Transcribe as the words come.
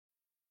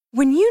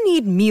When you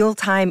need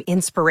mealtime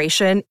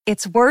inspiration,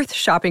 it's worth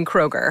shopping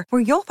Kroger,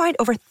 where you'll find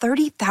over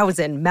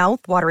 30,000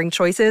 mouth-watering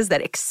choices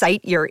that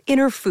excite your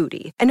inner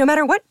foodie. And no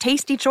matter what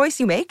tasty choice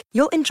you make,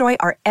 you'll enjoy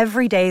our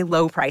everyday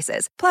low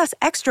prices, plus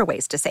extra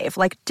ways to save,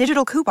 like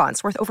digital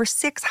coupons worth over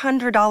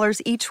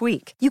 $600 each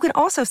week. You can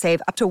also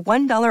save up to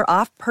 $1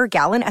 off per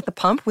gallon at the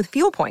pump with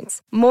fuel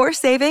points. More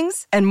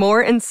savings and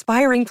more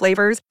inspiring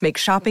flavors make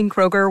shopping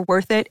Kroger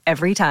worth it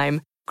every time.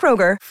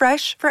 Kroger,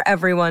 fresh for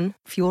everyone.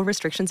 Fuel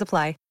restrictions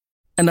apply.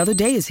 Another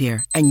day is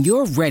here, and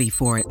you're ready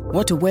for it.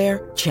 What to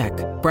wear? Check.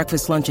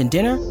 Breakfast, lunch, and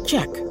dinner?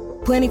 Check.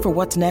 Planning for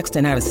what's next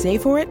and how to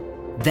save for it?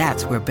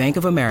 That's where Bank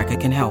of America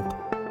can help.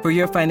 For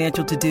your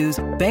financial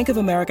to-dos, Bank of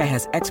America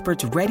has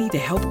experts ready to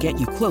help get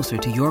you closer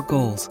to your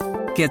goals.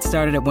 Get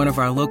started at one of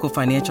our local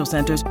financial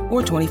centers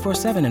or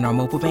 24/7 in our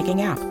mobile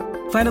banking app.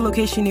 Find a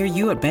location near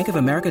you at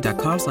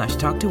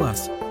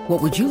bankofamerica.com/talktous.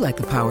 What would you like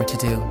the power to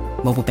do?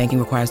 Mobile banking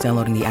requires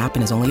downloading the app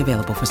and is only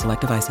available for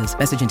select devices.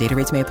 Message and data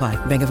rates may apply.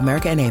 Bank of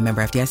America N.A.,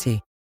 member FDIC.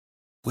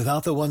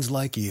 Without the ones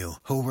like you,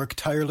 who work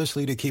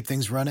tirelessly to keep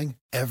things running,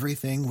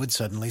 everything would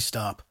suddenly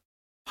stop.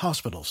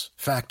 Hospitals,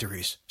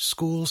 factories,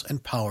 schools,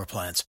 and power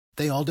plants,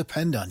 they all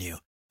depend on you.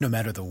 No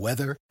matter the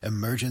weather,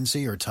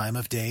 emergency, or time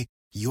of day,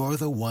 you're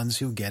the ones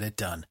who get it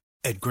done.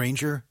 At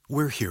Grainger,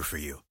 we're here for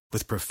you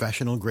with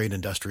professional-grade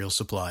industrial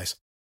supplies.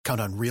 Count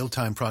on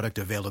real-time product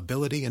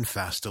availability and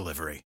fast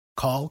delivery.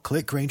 Call,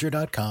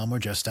 clickgrainger.com, or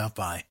just stop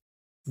by.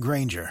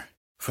 Grainger,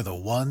 for the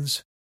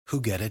ones who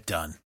get it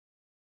done.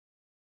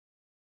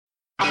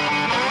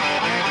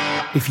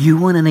 If you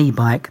want an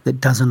e-bike that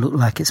doesn't look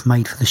like it's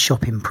made for the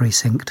shopping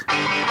precinct,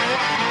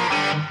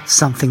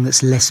 something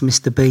that's less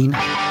Mr. Bean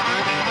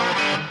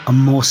and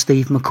more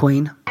Steve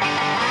McQueen,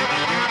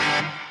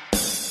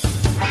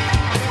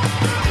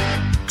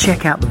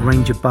 check out the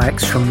range of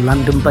bikes from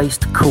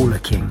London-based Cooler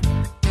King.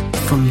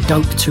 From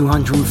dope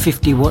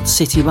 250-watt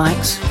city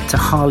bikes to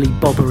Harley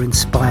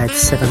Bobber-inspired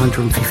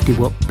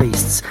 750-watt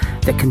beasts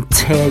that can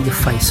tear your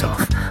face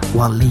off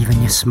while leaving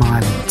your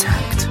smile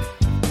intact.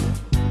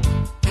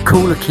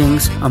 Cooler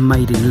Kings are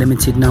made in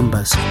limited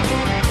numbers,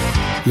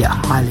 yet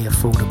highly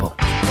affordable.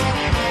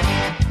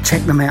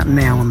 Check them out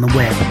now on the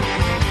web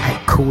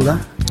at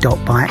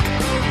cooler.bike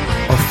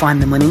or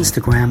find them on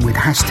Instagram with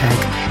hashtag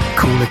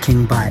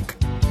CoolerKingBike.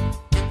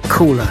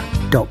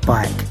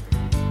 Cooler.bike.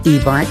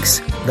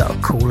 E-bikes that are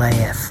cool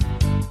AF.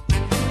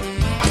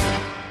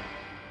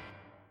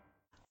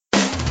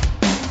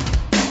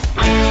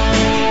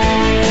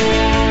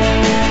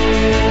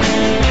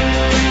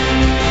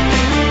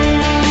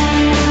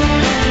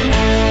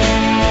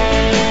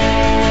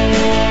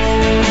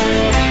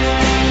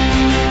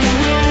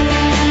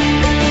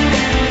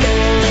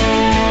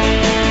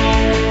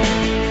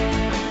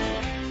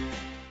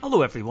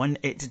 Hello everyone,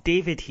 it's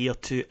David here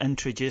to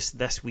introduce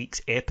this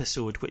week's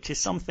episode, which is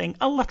something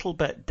a little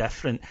bit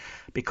different.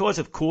 Because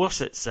of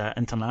course it's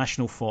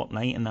International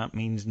Fortnight and that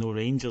means no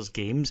Rangers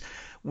games,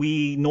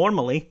 we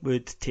normally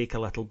would take a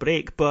little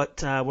break,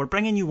 but we're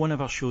bringing you one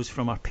of our shows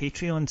from our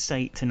Patreon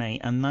site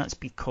tonight, and that's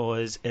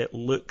because it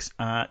looks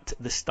at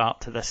the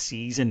start to this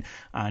season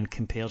and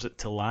compares it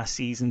to last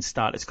season's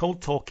start. It's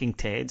called Talking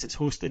Teds. It's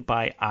hosted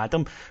by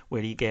Adam,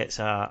 where he gets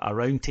a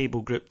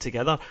roundtable group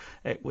together.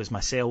 It was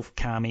myself,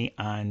 Cammy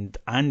and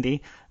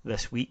Andy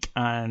this week,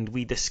 and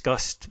we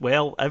discussed,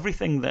 well,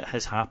 everything that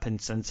has happened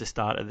since the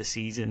start of the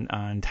season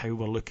and how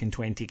we're looking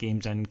 20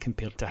 games in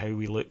compared to how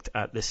we looked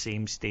at the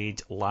same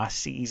stage last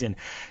season.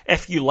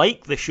 If you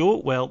like the show,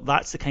 well,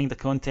 that's the kind of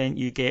content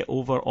you get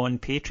over on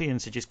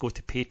Patreon, so just go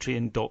to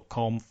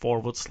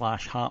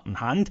patreon.com/heart and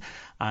hand,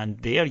 and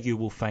there you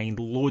will find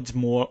loads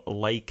more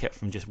like it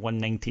from just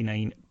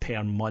 $1.99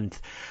 per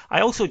month. I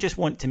also just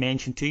want to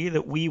mention to you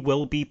that we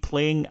will be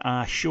playing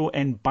a show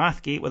in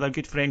Bathgate with our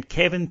good friend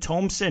Kevin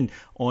Thompson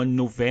on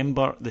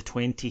November the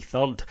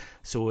 23rd.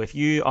 So if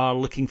you are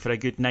looking for a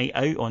good night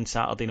out on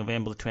Saturday,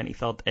 November the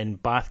 23rd in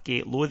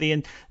Bathgate,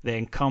 Lothian,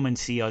 then come and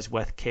see us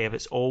with Kev.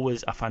 It's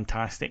always a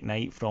fantastic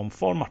night from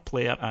former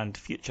player and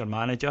future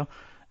manager,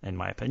 in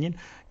my opinion,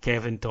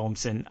 Kevin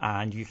Thompson,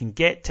 and you can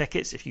get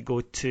tickets if you go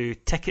to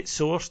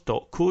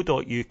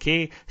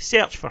ticketsource.co.uk,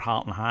 search for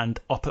Heart and Hand,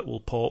 up it will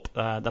pop.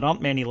 There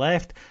aren't many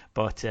left,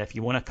 but if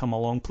you want to come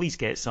along, please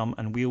get some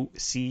and we'll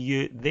see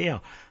you there.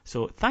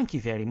 So thank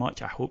you very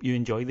much. I hope you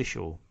enjoy the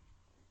show.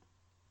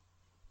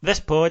 This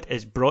pod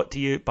is brought to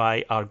you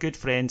by our good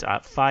friends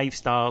at 5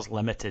 Stars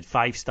Limited.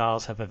 5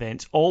 Stars have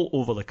events all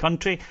over the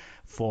country.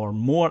 For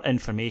more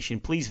information,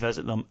 please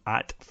visit them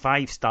at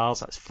 5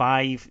 Stars, that's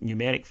 5,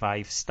 numeric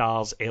 5,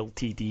 Stars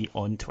Ltd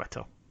on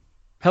Twitter.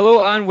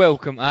 Hello and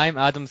welcome. I'm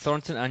Adam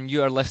Thornton and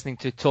you are listening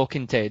to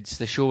Talking Teds,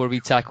 the show where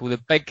we tackle the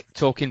big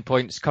talking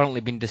points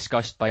currently being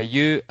discussed by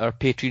you, our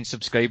Patreon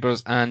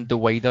subscribers and the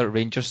wider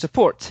Rangers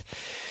support.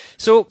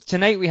 So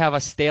tonight we have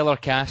a stellar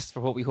cast for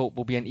what we hope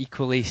will be an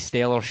equally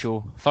stellar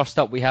show. First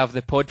up we have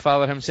the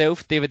podfather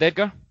himself, David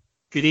Edgar.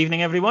 Good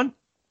evening everyone.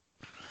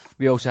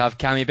 We also have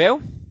Cammy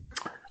Bell.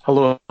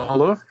 Hello,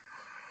 hello.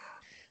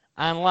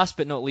 And last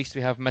but not least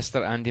we have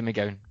Mr. Andy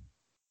McGowan.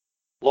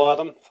 Hello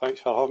Adam,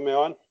 thanks for having me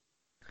on.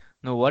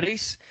 No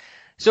worries.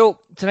 So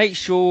tonight's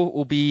show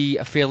will be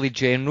a fairly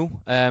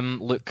general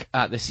look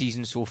at the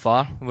season so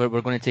far. We're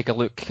going to take a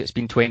look. It's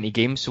been 20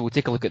 games, so we'll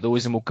take a look at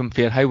those and we'll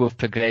compare how we've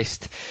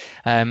progressed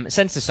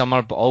since the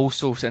summer, but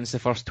also since the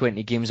first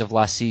 20 games of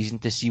last season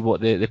to see what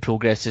the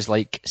progress is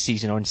like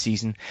season on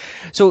season.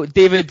 So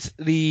David,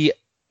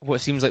 what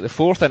seems like the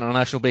fourth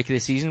international break of the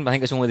season, but I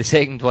think it's only the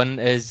second one,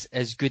 is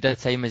as good a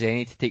time as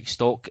any to take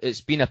stock. It's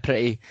been a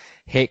pretty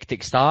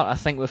hectic start. I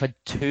think we've had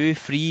 2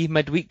 free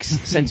midweeks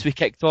since we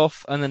kicked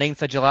off on the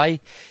 9th of July.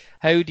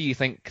 How do you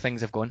think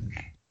things have gone?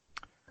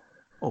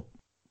 Oh,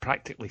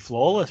 practically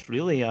flawless,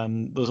 really. There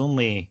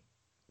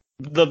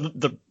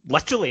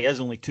literally is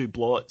only 2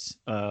 blots,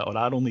 or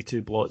are only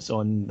 2 blots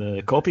on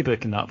the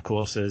copybook, and that, of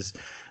course, is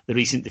the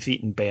recent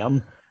defeat in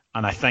Bern.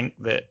 And I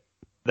think that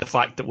the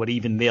fact that we're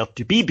even there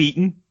to be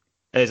beaten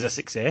is a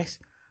success.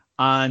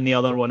 And the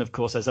other one, of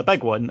course, is a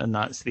big one, and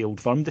that's the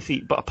Old Firm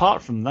defeat. But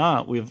apart from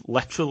that, we've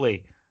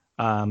literally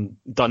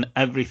done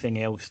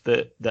everything else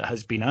that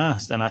has been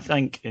asked. And I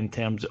think in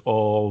terms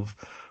of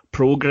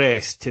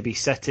progress, to be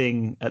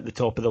sitting at the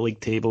top of the league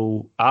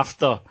table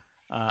after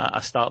a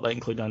start that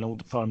included an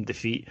Old Firm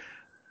defeat,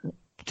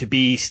 to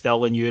be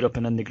still in Europe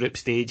and in the group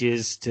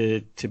stages,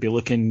 to be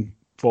looking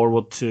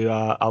forward to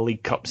a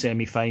League Cup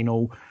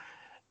semi-final,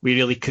 we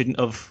really couldn't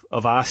have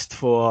asked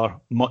for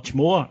much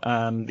more.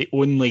 The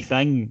only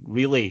thing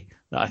really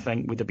that I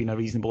think would have been a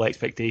reasonable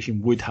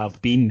expectation would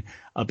have been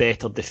a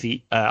better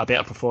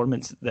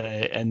performance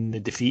in the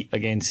defeat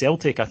against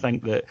Celtic. I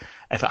think that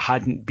if it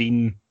hadn't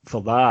been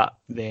for that,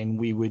 then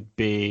we would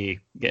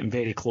be getting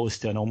very close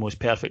to an almost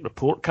perfect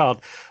report card.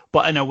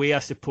 But in a way, I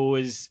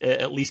suppose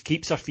it at least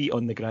keeps our feet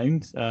on the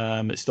ground.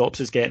 It stops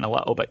us getting a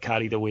little bit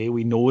carried away.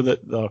 We know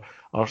that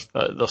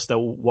there's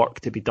still work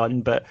to be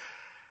done, but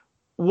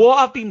what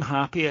I've been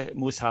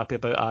most happy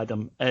about,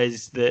 Adam,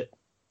 is that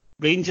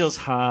Rangers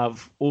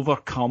have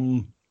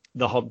overcome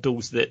the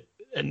hurdles that,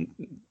 in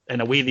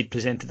a way, they'd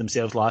presented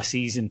themselves last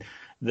season.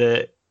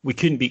 That we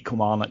couldn't beat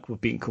Kilmarnock,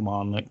 we've beaten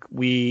Kilmarnock.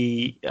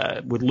 We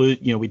would lose,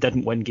 we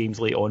didn't win games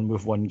late on,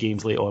 we've won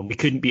games late on. We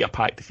couldn't beat a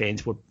packed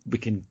defence, we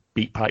can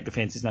beat packed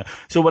defences now.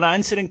 So we're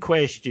answering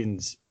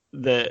questions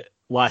that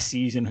last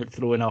season had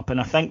thrown up,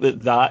 and I think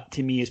that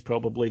to me is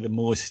probably the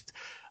most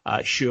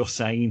sure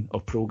sign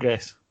of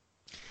progress.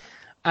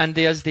 And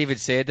as David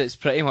said, it's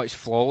pretty much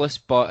flawless,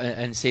 but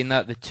in saying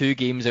that, the 2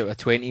 games out of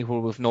 20 where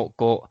we've not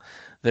got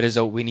the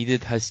result we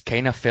needed has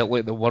kind of felt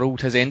like the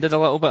world has ended a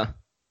little bit.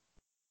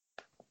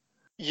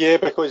 Yeah,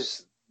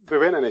 because we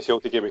went in the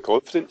Celtic game with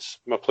confidence.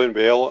 We're playing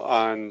well,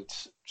 and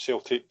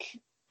Celtic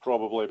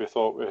probably, we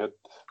thought we had,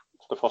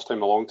 for the first time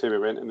in a long time, we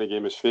went in the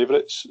game as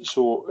favourites.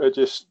 So it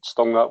just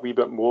stung that wee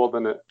bit more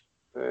than it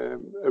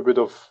would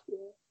have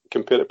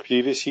compared to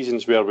previous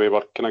seasons where we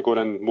were kind of going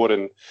in more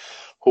in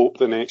hope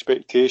than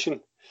expectation.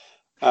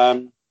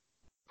 But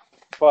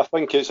I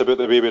think it's about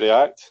the way we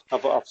react.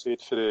 I've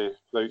said for the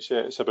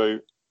outset, it's about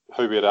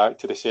how we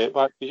react to the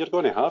setback. You're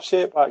going to have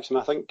setbacks, and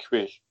I think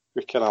we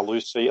kind of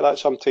lose sight of that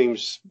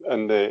sometimes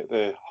in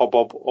the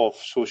hubbub of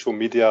social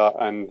media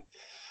and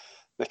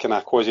the kind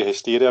of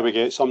quasi-hysteria we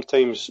get.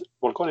 Sometimes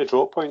we're going to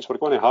drop points, we're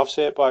going to have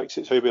setbacks,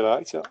 it's how we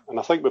react to it.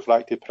 And I think we've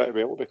reacted pretty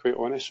well, to be quite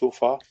honest, so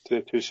far, to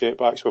the 2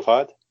 setbacks we've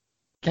had.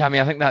 Yeah, I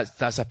mean, I think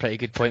that's a pretty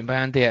good point by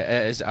Andy.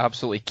 It is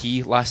absolutely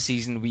key. Last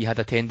season, we had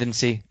a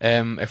tendency,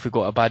 if we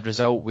got a bad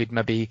result, we'd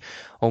maybe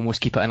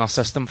almost keep it in our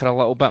system for a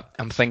little bit.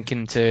 I'm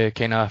thinking to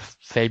kind of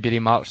February,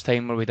 March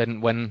time where we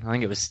didn't win. I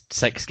think it was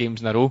 6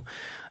 games in a row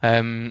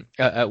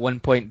at one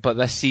point. But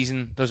this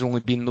season, there's only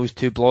been those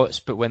 2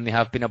 blots. But when they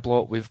have been a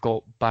blot, we've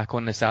got back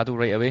on the saddle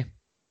right away.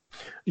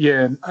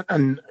 Yeah,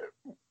 and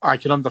I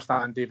can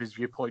understand David's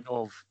viewpoint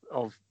of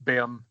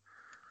Bern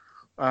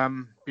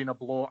being a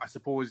blot. I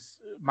suppose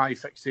my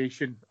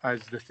fixation,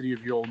 as the 3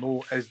 of you all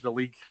know, is the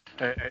league.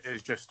 It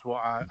is just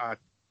what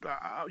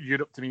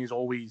Europe to me is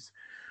always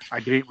a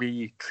great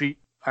wee treat,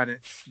 and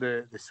it's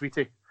the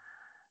sweetie.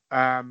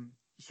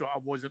 So I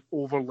wasn't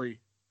overly,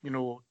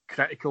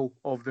 critical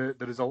of the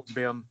result in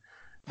Bern.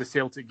 The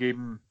Celtic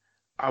game,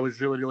 I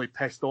was really, really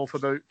pissed off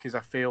about, because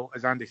I felt,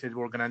 as Andy said,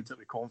 we were going into it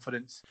with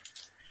confidence.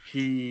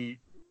 He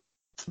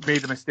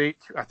made a mistake.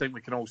 I think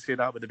we can all say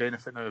that with the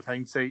benefit of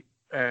hindsight.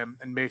 And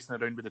messing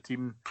around with the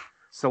team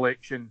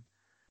selection,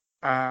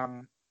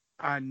 and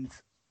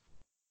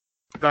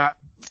that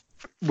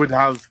would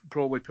have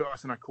probably put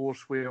us in a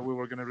course where we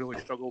were going to really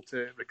struggle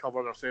to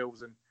recover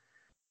ourselves and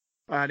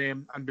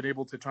been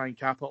able to try and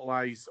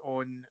capitalise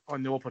on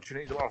the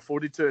opportunities that were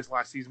afforded to us.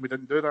 Last season we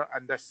didn't do that,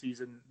 and this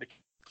season the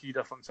key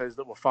difference is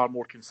that we're far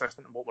more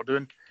consistent in what we're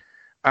doing.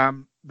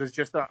 There's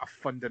just a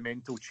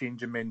fundamental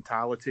change in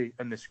mentality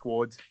in the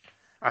squad.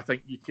 I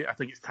think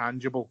it's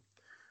tangible,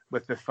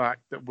 with the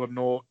fact that we're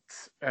not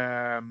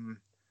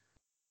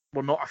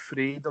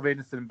afraid of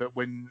anything, but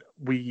when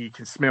we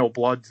can smell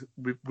blood,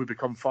 we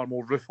become far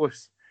more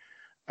ruthless.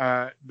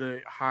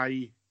 The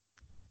high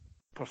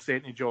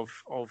percentage of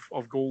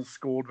goals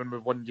scored when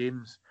we've won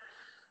games,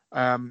 2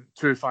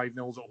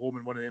 5-0s at home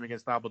and one of them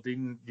against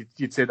Aberdeen.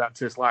 You'd say that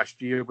to us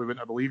last year, we wouldn't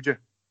have believed you.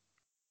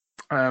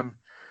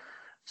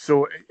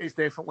 So it's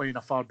definitely in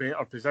a far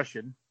better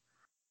position,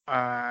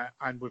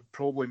 and we've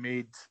probably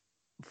made,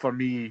 for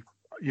me,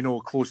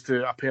 close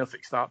to a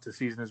perfect start to the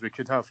season as we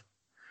could have.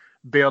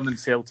 Bern and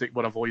Celtic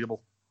were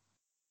avoidable.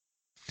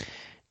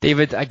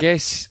 David, I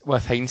guess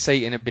with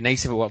hindsight, and it'd be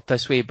nice if it worked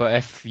this way, but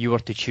if you were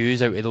to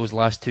choose out of those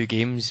last two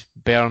games,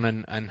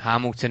 Bern and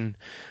Hamilton,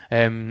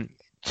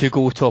 to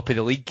go top of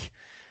the league,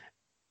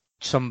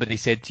 somebody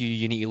said to you,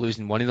 you need to lose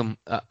in one of them.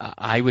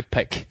 I would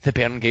pick the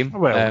Bern game.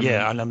 Well,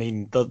 yeah, and I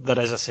mean, there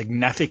is a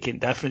significant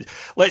difference.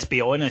 Let's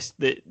be honest,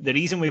 the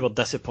reason we were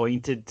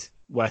disappointed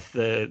with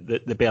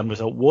the Bern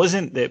result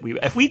wasn't that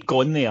if we'd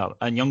gone there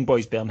and Young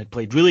Boys Bern had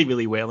played really,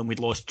 really well and we'd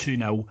lost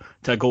 2-0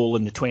 to a goal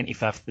in the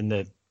 25th and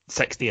the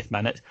 60th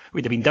minute,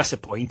 we'd have been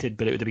disappointed,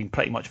 but it would have been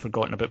pretty much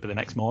forgotten about by the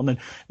next morning.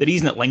 The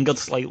reason it lingered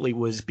slightly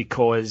was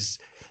because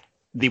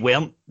they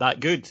weren't that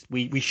good.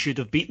 We should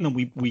have beaten them.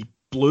 We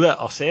blew it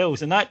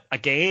ourselves. And that,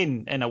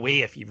 again, in a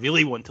way, if you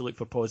really want to look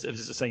for positives,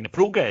 is a sign of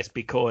progress,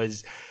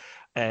 because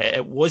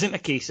it wasn't a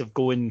case of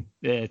going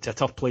to a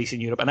tough place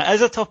in Europe. And it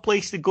is a tough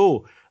place to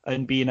go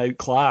and being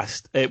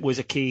outclassed. It was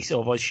a case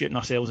of us shooting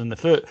ourselves in the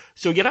foot.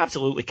 So you're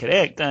absolutely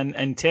correct. And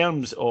in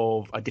terms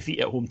of a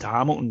defeat at home to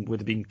Hamilton would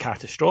have been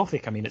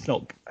catastrophic. I mean, it's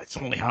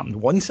only happened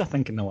once, I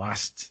think, in the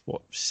last,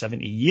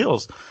 70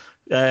 years.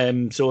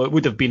 So it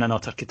would have been an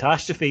utter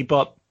catastrophe.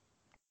 But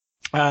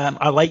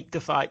I like the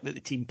fact that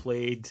the team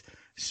played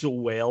so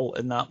well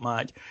in that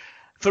match.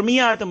 For me,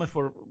 Adam, if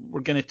we're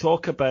going to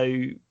talk about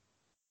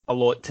a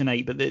lot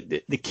tonight, but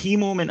the key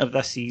moment of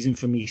this season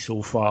for me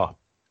so far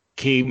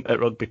came at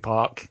Rugby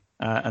Park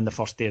in the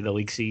first day of the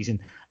league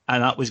season,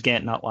 and that was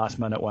getting that last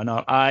minute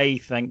winner. I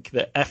think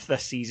that if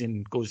this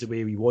season goes the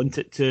way we want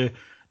it to,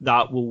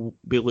 that will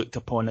be looked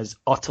upon as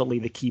utterly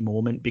the key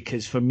moment,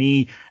 because for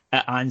me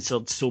it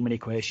answered so many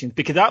questions.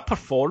 Because that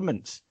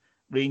performance,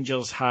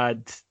 Rangers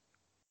had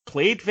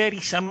played very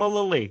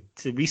similarly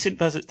to recent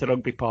visits to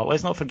Rugby Park.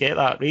 Let's not forget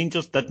that.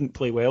 Rangers didn't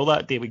play well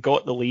that day. We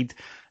got the lead,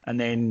 and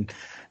then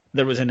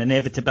there was an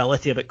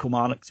inevitability about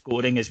Kilmarnock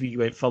scoring as we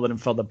went further and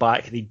further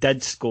back. They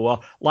did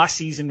score. Last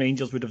season,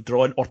 Rangers would have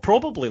drawn or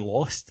probably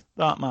lost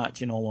that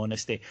match, in all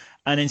honesty.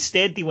 And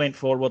instead, they went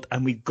forward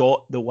and we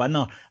got the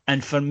winner.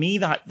 And for me,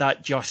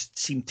 that just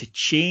seemed to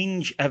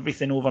change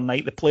everything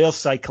overnight. The players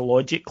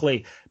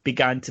psychologically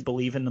began to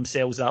believe in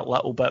themselves that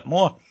little bit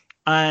more.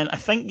 And I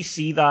think you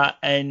see that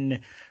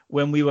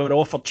when we were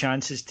offered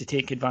chances to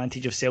take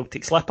advantage of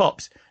Celtic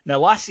slip-ups. Now,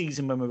 last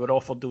season, when we were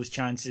offered those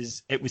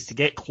chances, it was to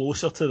get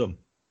closer to them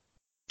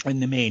in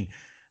the main.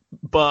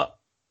 But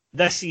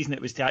this season,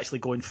 it was to actually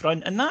go in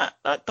front. And that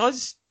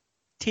does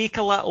take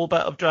a little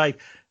bit of drive.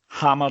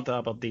 Hammered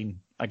Aberdeen.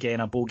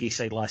 Again, a bogey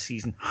side last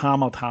season.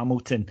 Hammered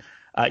Hamilton.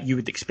 You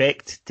would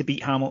expect to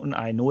beat Hamilton,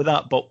 I know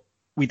that, but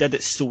we did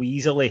it so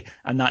easily,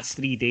 and that's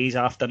 3 days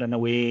after an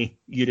away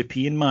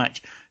European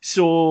match.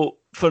 So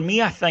for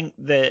me, I think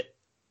that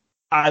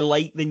I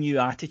like the new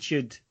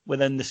attitude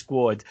within the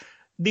squad.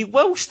 They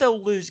will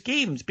still lose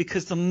games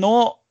because they're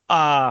not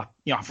a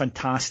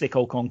fantastic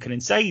all-conquering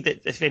side.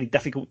 It's very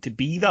difficult to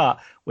be that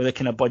with the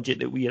kind of budget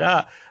that we're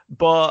at.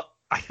 But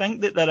I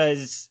think that there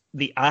is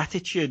the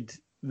attitude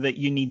that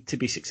you need to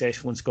be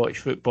successful in Scottish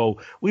football.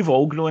 We've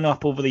all grown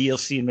up over the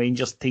years seeing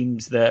Rangers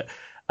teams that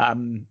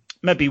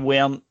maybe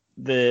weren't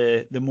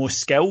the most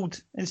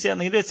skilled, and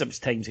certainly there's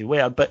times they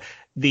were, but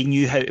they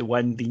knew how to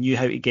win, they knew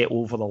how to get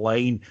over the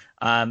line,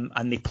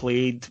 and they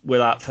played with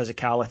that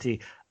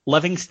physicality.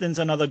 Livingston's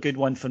another good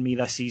one for me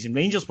this season.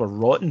 Rangers were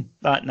rotten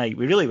that night.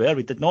 We really were.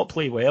 We did not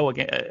play well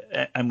again,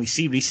 and we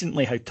see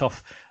recently how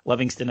tough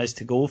Livingston is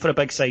to go for a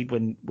big side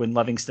when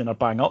Livingston are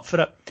bang up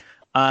for it.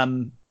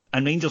 And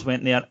Rangers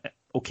went there,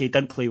 okay,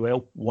 didn't play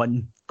well,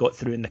 won, got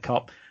through in the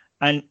cup.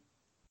 And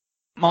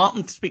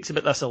Martin speaks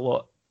about this a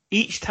lot.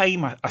 Each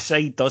time a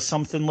side does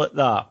something like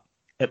that,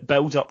 it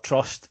builds up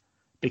trust,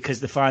 because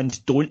the fans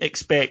don't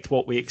expect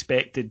what we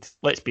expected.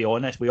 Let's be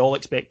honest, we all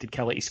expected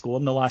Kelly to score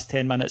in the last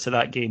 10 minutes of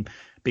that game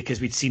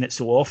because we'd seen it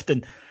so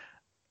often.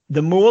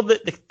 The more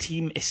that the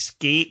team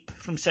escape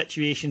from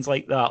situations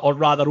like that, or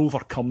rather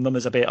overcome them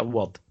is a better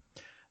word,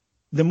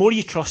 the more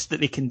you trust that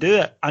they can do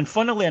it. And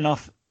funnily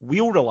enough,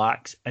 we'll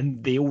relax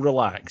and they'll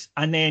relax.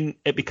 And then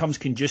it becomes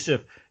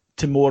conducive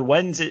to more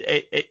wins.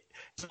 It's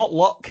not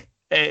luck.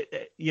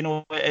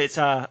 It's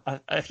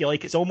if you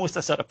like, it's almost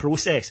a sort of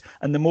process,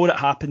 and the more it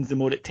happens, the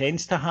more it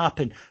tends to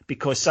happen,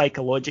 because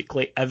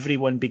psychologically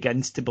everyone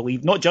begins to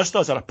believe, not just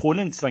us, our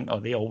opponents think, oh,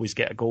 they always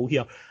get a goal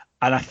here.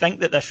 And I think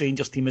that this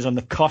Rangers team is on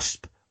the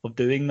cusp of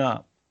doing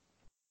that.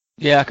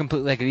 Yeah, I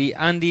completely agree.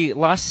 Andy,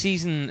 last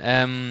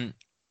season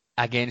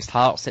against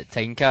Hearts at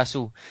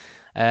Tynecastle,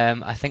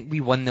 I think we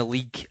won the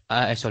league.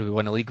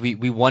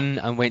 We won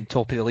and went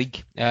top of the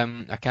league.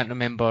 I can't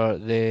remember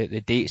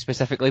the date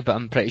specifically, but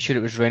I'm pretty sure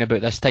it was around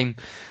about this time.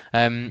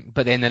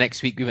 But then the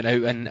next week we went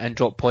out and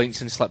dropped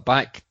points and slipped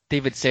back.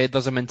 David said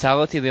there's a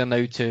mentality there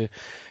now to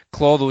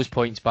claw those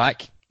points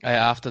back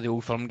after the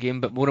Old Firm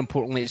game. But more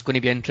importantly, it's going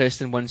to be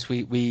interesting once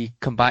we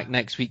come back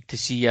next week to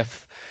see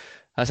if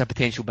that's a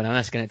potential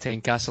banana skin at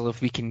Tynecastle,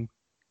 if we can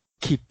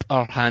keep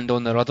our hand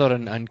on the rudder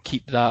and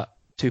keep that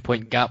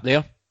 2-point gap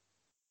there.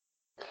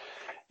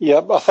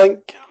 Yeah, I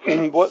think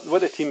what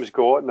the team's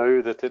got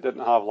now that it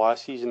didn't have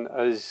last season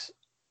is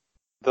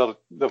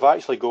they've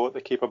actually got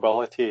the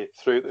capability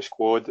throughout the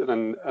squad,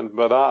 and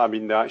by that I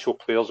mean the actual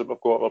players that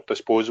we've got at our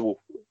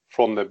disposal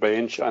from the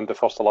bench and the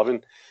first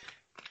 11.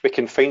 We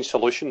can find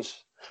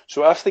solutions.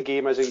 So if the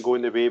game isn't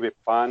going the way we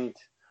planned,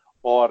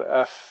 or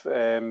if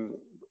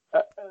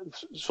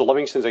so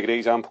Livingston's a great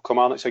example,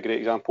 Kilmarnock's a great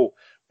example,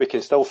 we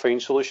can still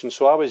find solutions.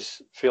 So I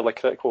was fairly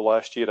critical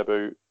last year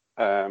about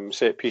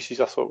set pieces.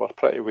 I thought we were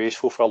pretty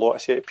wasteful for a lot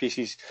of set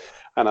pieces,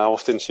 and I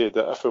often said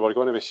that if we were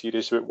going to be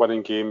serious about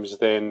winning games,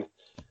 then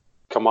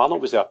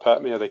Kilmarnock was the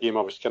epitome of the game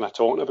I was kind of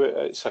talking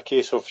about. It's a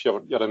case of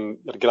you're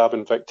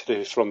grabbing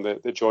victory from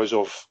the jaws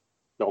of,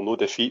 well, no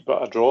defeat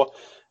but a draw,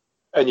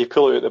 and you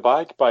pull it out the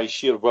bag by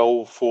sheer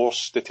will,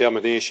 force,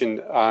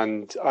 determination,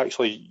 and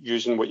actually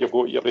using what you've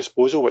got at your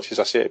disposal, which is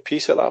a set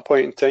piece at that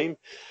point in time.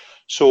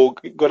 So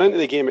going into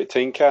the game at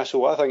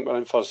Tynecastle, I think we're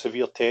in for a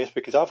severe test,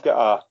 because I've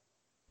got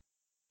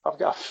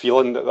a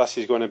feeling that this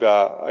is going to be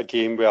a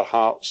game where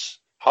Hearts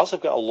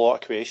have got a lot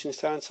of questions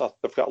to answer.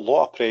 They've got a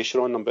lot of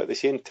pressure on them, but at the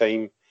same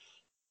time,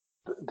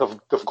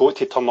 they've got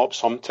to turn up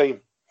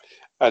sometime.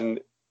 And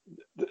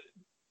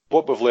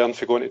what we've learned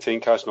from going to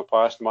Tynecastle in the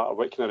past, no matter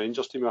what kind of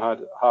Rangers team we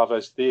have,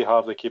 is they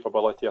have the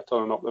capability of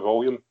turning up the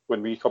volume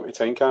when we come to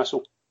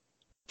Tynecastle.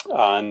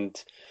 And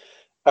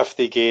if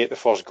they get the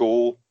first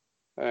goal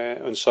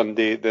on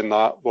Sunday, then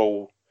that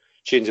will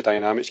change the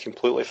dynamics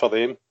completely for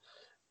them.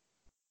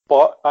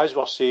 But as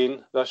we're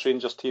saying, this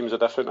Rangers team is a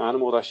different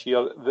animal this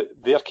year.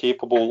 They're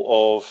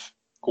capable of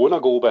going a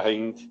goal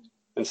behind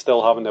and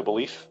still having the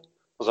belief.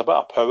 There's a bit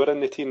of power in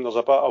the team. There's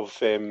a bit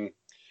of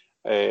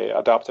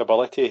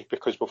adaptability,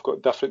 because we've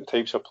got different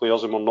types of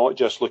players, and we're not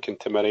just looking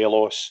to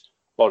Morelos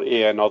or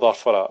another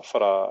for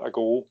a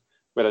goal.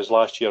 Whereas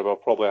last year we were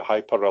probably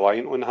hyper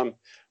reliant on him.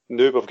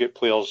 Now we've got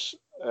players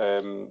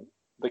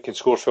that can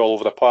score from all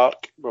over the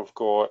park. We've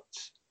got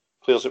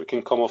players that we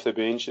can come off the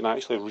bench and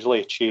actually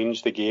really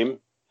change the game.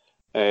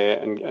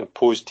 And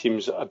pose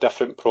teams a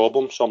different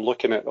problem. So I'm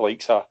looking at the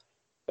likes of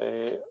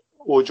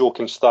Ojo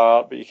can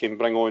start, but you can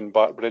bring on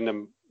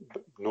Brandon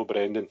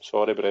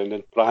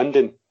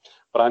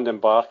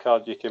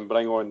Barker. You can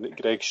bring on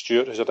Greg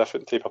Stewart, who's a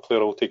different type of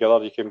player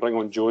altogether. You can bring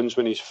on Jones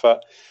when he's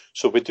fit.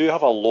 So we do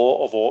have a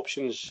lot of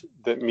options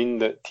that mean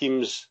that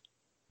teams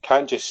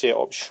can't just set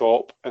up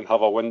shop and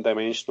have a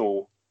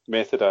one-dimensional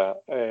method of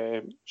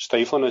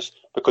stifling us,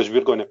 because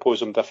we're going to pose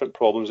them different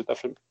problems at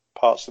different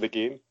parts of the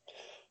game.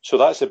 So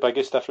that's the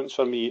biggest difference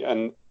for me.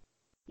 And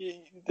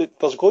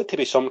there's got to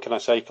be some kind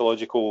of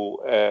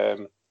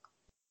psychological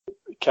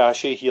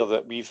cachet here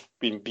that we've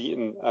been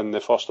beaten in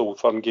the first Old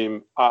Firm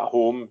game at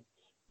home,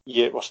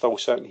 yet we're still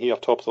sitting here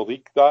top of the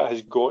league. That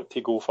has got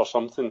to go for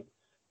something.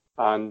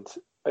 And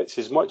it's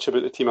as much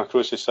about the team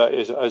across the city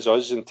as it is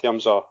us in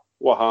terms of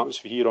what happens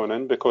from here on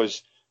in,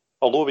 because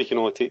although we can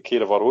only take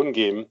care of our own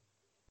game,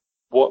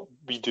 what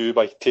we do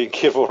by taking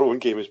care of our own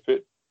game is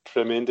put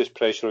tremendous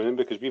pressure on them,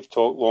 because we've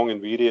talked long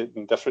and weary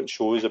in different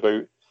shows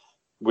about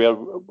where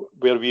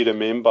we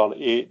remember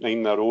 8-9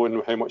 in a row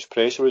and how much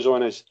pressure was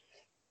on us.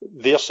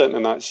 They're sitting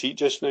in that seat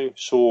just now.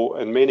 So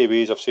in many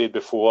ways, I've said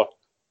before,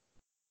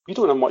 we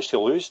don't have much to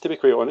lose, to be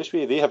quite honest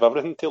with you. They have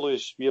everything to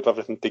lose, we have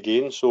everything to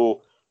gain.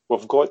 So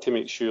we've got to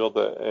make sure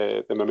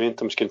that the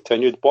momentum's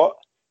continued. But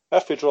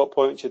if we drop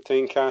points at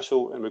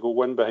Tynecastle and we go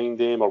one behind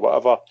them or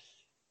whatever,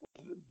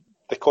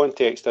 the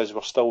context is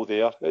we're still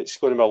there. It's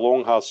going to be a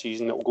long, hard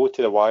season. It will go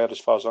to the wire as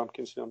far as I'm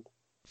concerned.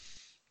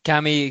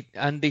 Cammy,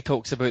 Andy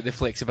talks about the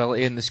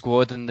flexibility in the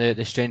squad and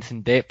the strength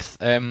and depth.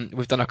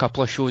 We've done a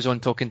couple of shows on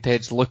Talking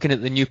Teds looking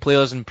at the new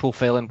players and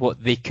profiling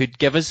what they could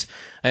give us.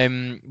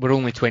 We're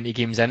only 20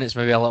 games in. It's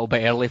maybe a little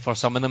bit early for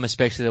some of them,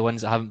 especially the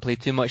ones that haven't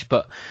played too much.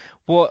 But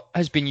what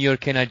has been your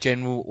kind of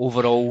general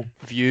overall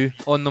view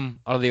on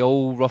them? Are they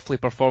all roughly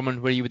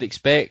performing where you would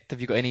expect?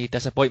 Have you got any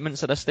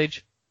disappointments at this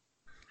stage?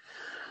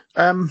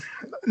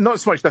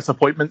 Not so much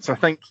disappointments. I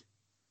think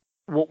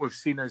what we've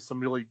seen is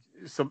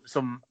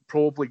some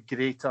probably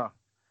greater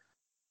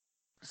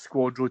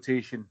squad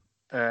rotation,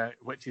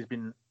 which has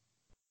been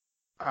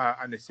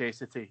a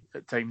necessity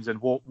at times.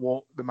 And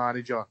what the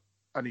manager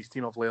and his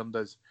team have learned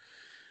is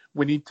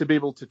we need to be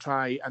able to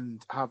try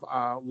and have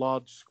a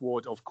large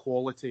squad of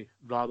quality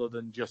rather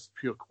than just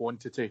pure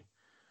quantity.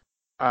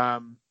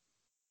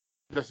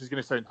 This is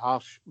going to sound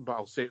harsh, but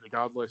I'll say it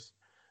regardless.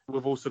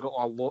 We've also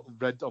got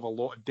rid of a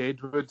lot of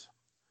deadwood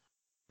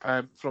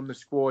from the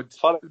squad.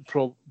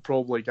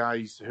 Probably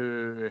guys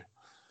who,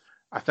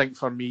 I think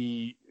for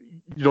me,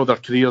 their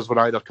careers were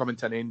either coming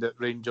to an end at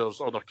Rangers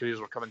or their careers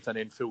were coming to an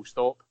end full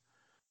stop.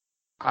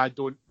 I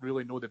don't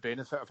really know the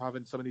benefit of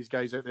having some of these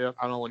guys out there, and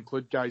I'll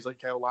include guys like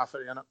Kyle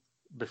Lafferty in it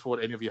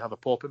before any of you have a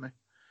pop at me.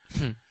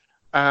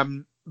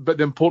 But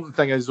the important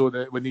thing is, though,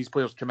 that when these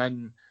players come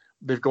in,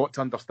 they've got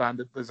to understand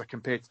that there's a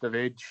competitive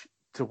edge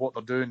to what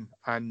they're doing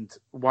and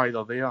why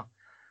they're there.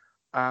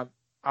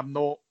 I'm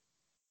not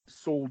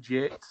sold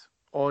yet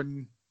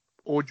on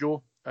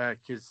Ojo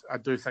because I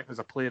do think there's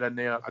a player in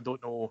there. I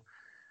don't know.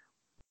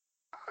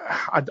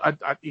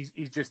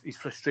 He's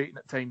frustrating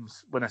at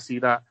times when I see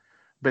that.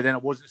 but then I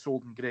wasn't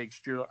sold on Greg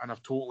Stewart, and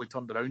I've totally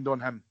turned around on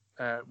him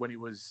when he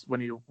was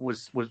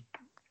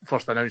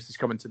first announced as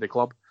coming to the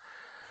club.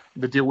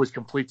 The deal was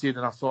completed,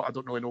 and I thought, I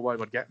don't really know why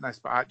we're getting this,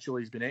 but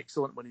actually he's been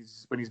excellent when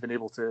he's been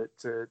able to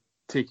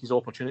take his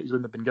opportunities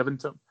when they've been given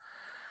to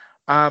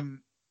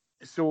him.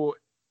 So,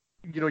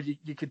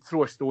 you could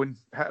throw a stone,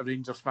 hit a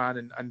Rangers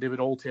fan, and they would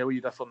all tell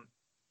you different,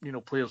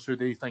 players who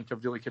they think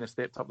have really kind of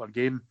stepped up their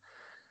game.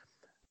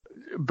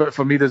 But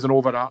for me, there's an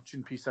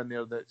overarching piece in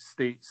there that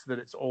states that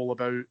it's all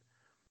about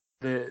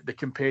the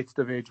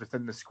competitive edge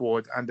within the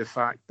squad and the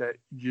fact that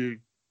you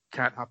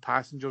can't have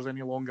passengers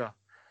any longer.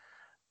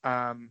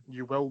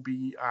 You will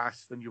be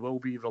asked and you will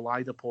be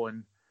relied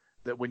upon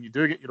that when you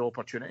do get your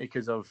opportunity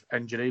because of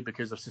injury,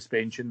 because of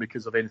suspension,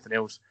 because of anything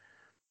else,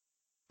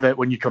 that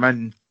when you come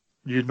in,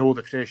 you know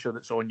the pressure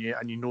that's on you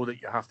and you know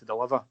that you have to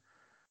deliver.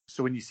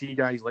 So when you see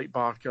guys like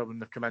Barker, when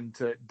they've come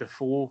into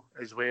Defoe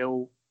as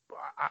well,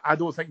 I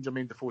don't think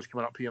Jermaine Defoe's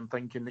coming up here and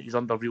thinking that he's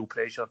under real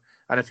pressure.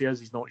 And if he is,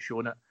 he's not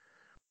showing it.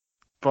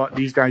 But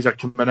these guys are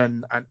coming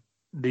in and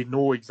they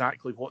know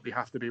exactly what they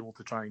have to be able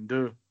to try and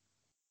do.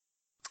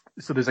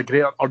 So there's a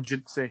greater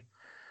urgency.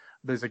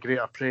 There's a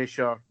greater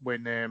pressure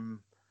when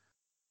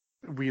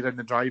we're in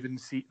the driving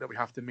seat that we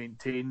have to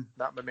maintain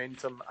that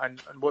momentum.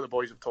 And what the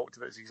boys have talked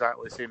about is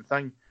exactly the same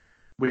thing.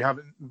 We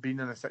haven't been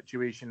in a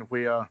situation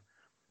where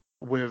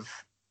we've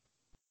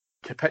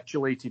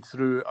capitulated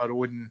through our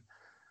own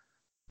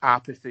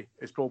apathy,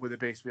 is probably the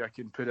best way I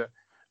can put it,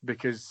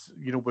 because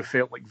we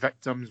felt like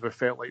victims. We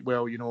felt like,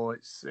 well,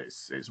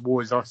 it's woe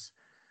is us.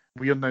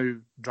 We are now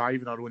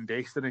driving our own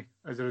destiny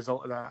as a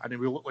result of that, and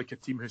we look like a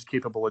team who's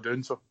capable of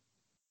doing so.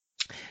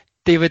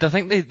 David, I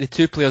think the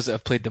two players that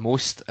have played the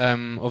most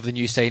of the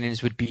new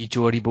signings would be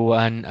Joe Aribo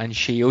and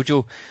Sheyi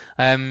Ojo.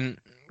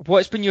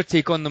 What's been your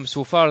take on them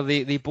so far?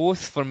 They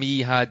both, for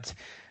me, had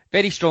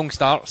very strong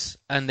starts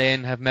and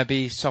then have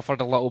maybe suffered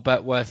a little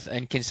bit with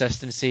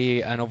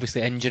inconsistency and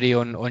obviously injury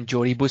on Joe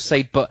Aribo's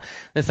side. But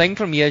the thing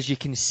for me is you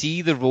can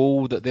see the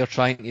role that they're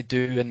trying to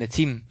do in the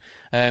team.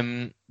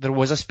 There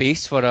was a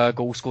space for a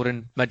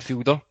goal-scoring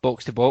midfielder,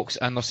 box-to-box,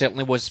 and there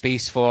certainly was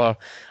space for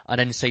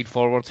an inside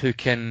forward who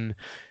can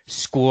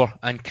score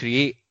and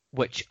create,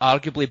 which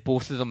arguably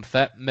both of them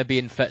fit, maybe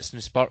in fits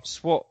and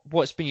spurts.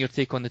 What's been your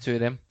take on the two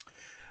of them?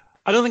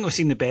 I don't think we've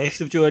seen the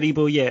best of Joe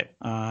Aribo yet,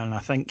 and I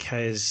think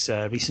his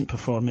recent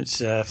performance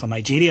for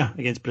Nigeria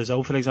against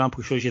Brazil, for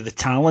example, shows you the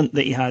talent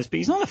that he has. But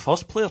he's not the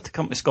first player to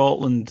come to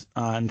Scotland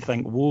and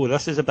think, whoa,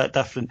 this is a bit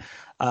different.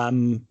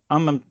 I'm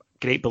a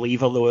great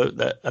believer, though,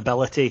 that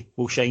ability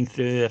will shine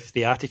through if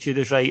the attitude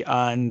is right,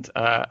 and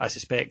I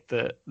suspect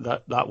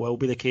that will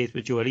be the case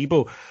with Joe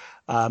Aribo.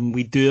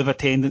 We do have a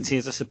tendency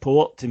as a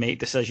support to make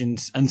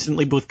decisions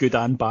instantly, both good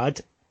and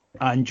bad.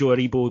 And Joe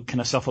Aribo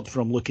kind of suffered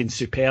from looking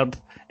superb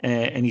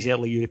in his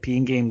early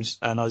European games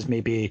and us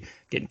maybe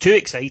getting too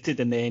excited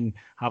and then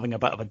having a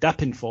bit of a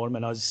dip in form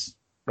and us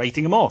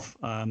writing him off.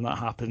 That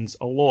happens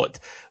a lot.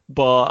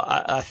 But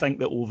I think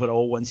that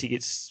overall, once he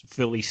gets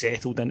fully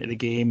settled into the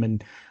game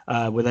and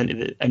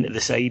into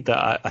the side,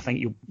 that I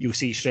think you'll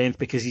see strength,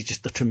 because he's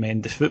just a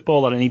tremendous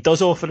footballer and he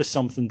does offer us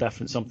something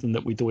different, something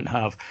that we don't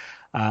have.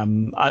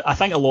 I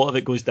think a lot of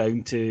it goes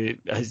down to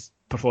his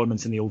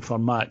performance in the Old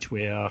Firm match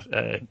where...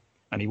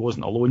 and he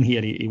wasn't alone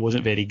here, he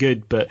wasn't very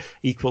good, but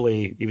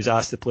equally he was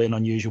asked to play an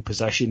unusual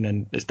position,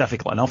 and it's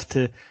difficult enough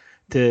to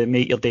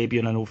make your debut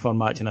in an Old Firm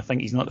match, and I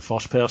think he's not the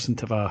first person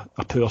to have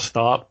a poor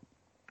start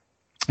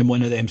in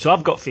one of them. So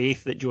I've got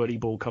faith that Joe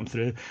Aribo will come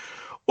through.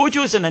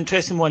 Ojo's an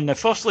interesting one. Now,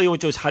 firstly,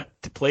 Ojo's had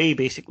to play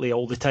basically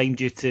all the time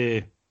due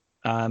to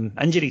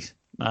injuries,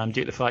 due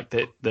to the fact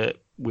that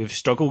we've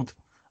struggled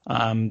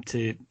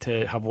to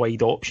have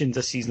wide options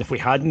this season. If we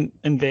hadn't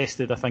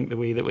invested, I think, the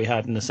way that we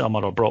had in the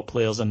summer, or brought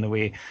players in the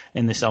way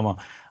in the summer,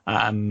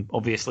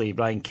 obviously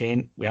Ryan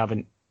Kent, we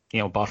haven't,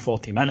 bar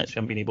 40 minutes, we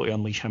haven't been able to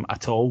unleash him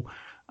at all.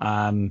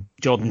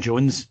 Jordan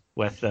Jones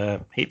with,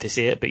 hate to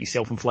say it, but his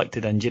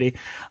self-inflicted injury.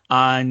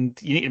 And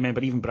you need to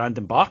remember, even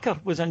Brandon Barker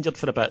was injured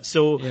for a bit.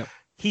 So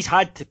he's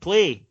had to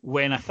play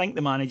when I think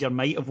the manager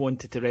might have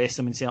wanted to rest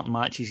him in certain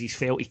matches. He's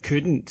felt he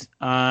couldn't.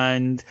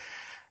 And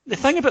the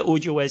thing about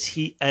Ojo is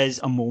he is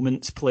a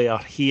moments player.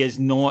 He is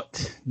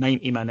not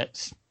 90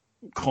 minutes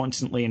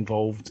constantly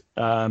involved.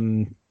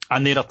 And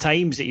there are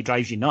times that he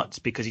drives you nuts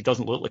because he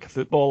doesn't look like a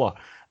footballer.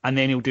 And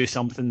then he'll do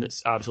something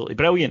that's absolutely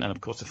brilliant. And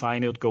of course, the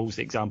Feyenoord goal's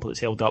the example that's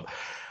held up.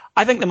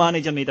 I think the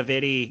manager made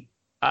and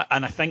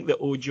I think that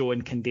Ojo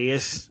and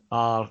Candeias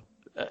are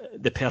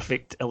the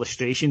perfect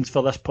illustrations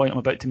for this point I'm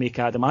about to make,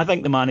 Adam. I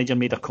think the manager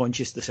made a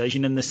conscious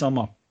decision in the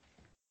summer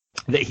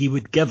that he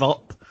would give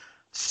up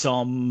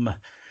some...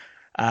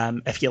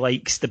 if you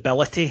like,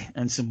 stability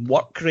and some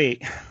work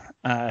rate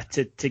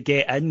to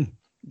get in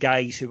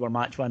guys who were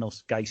match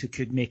winners, guys who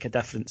could make a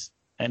difference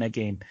in a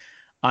game.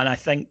 And I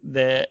think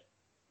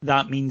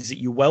that means that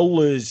you will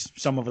lose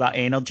some of that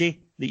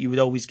energy that you would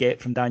always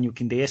get from Daniel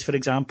Candeias, for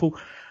example.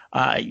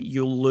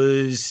 You'll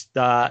lose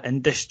that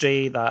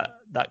industry,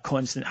 that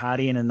constant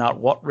harrying and that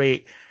work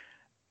rate.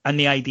 And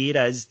the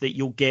idea is that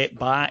you'll get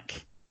back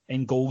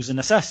in goals and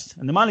assists.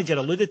 And the manager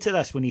alluded to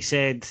this when he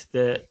said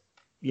that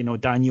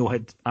Daniel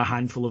had a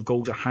handful of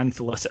goals, a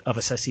handful of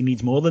assists. He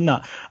needs more than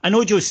that. And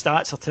Ojo's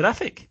stats are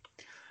terrific.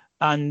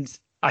 And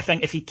I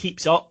think if he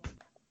keeps up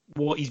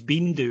what he's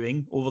been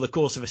doing over the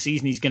course of a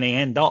season, he's going to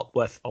end up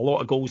with a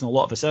lot of goals and a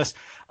lot of assists.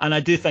 And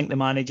I do think the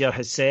manager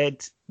has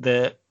said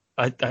that,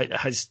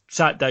 has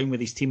sat down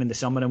with his team in the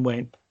summer and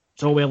went,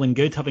 it's all well and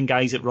good having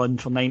guys that run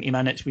for 90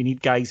 minutes. We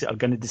need guys that are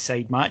going to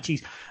decide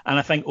matches. And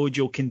I think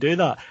Ojo can do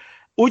that.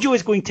 Ojo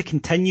is going to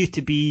continue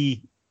to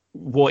be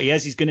what he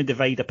is. He's going to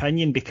divide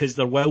opinion because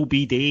there will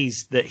be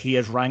days that he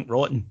is rank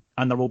rotten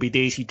and there will be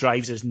days he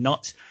drives us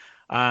nuts.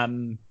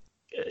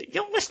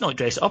 Let's not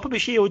dress it up a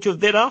bit, Ojo.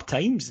 There are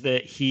times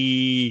that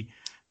he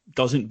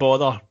doesn't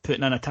bother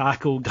putting in a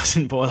tackle,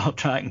 doesn't bother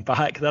tracking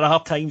back. There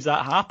are times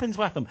that happens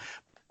with him.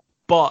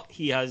 But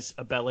he has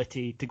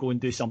ability to go and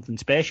do something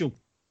special.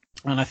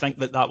 And I think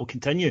that will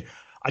continue.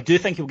 I do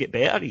think he'll get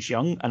better. He's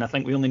young. And I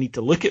think we only need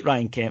to look at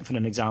Ryan Kent for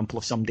an example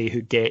of somebody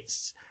who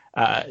gets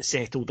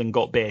settled and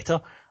got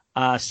better.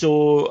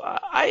 So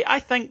I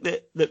think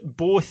that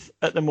both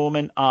at the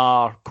moment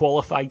are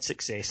qualified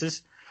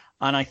successes.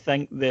 And I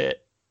think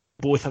that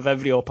both have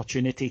every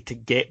opportunity to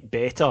get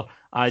better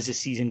as the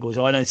season goes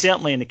on. And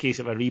certainly in the case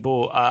of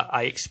Aribo,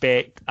 I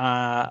expect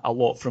a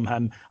lot from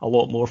him, a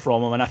lot more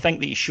from him. And I think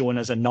that he's shown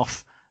us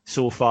enough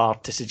so far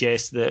to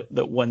suggest that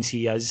once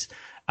he is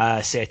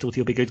settled,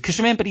 he'll be good. Because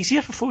remember, he's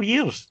here for 4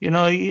 years.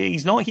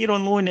 He's not here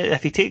on loan.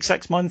 If he takes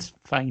 6 months,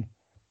 fine.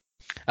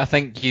 I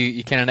think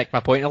you kind of nicked my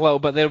point a little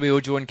bit there with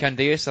Ojo and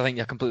Candeias. I think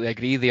I completely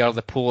agree. They are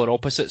the polar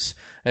opposites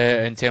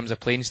in terms of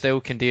playing style.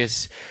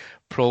 Candeias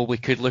probably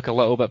could look a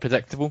little bit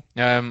predictable.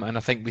 And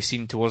I think we've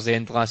seen towards the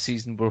end of last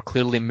season, we're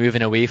clearly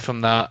moving away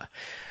from that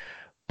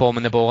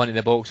bombing the ball into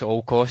the box at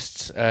all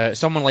costs.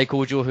 Someone like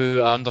Ojo,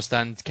 who I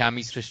understand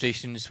Cammy's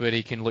frustrations where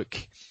he can look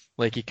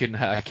like he couldn't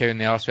hit a cow in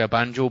the arse with a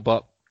banjo,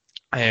 but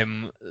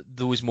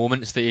those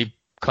moments that he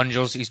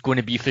conjures, he's going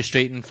to be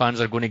frustrating. Fans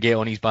are going to get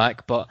on his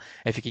back, but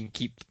if he can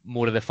keep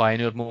more of the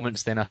Feyenoord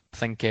moments, then I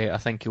think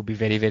he'll be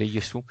very, very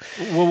useful.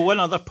 Well, one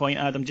other point,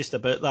 Adam, just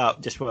about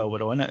that, just while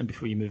we're on it and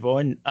before you move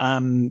on.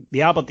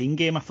 The Aberdeen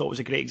game, I thought, was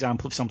a great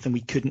example of something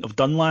we couldn't have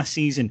done last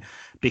season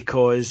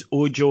because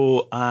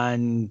Ojo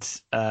and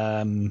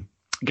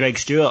Greg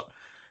Stewart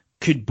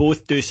could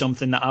both do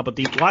something that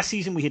Aberdeen... Last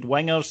season we had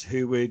wingers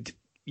who would,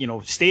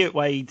 stay out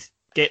wide,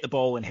 get the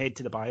ball and head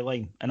to the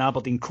byline, and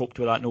Aberdeen coped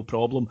with that no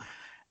problem.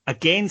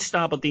 Against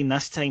Aberdeen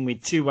this time, we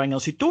had two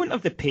wingers who don't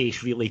have the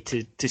pace really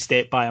to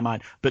step by a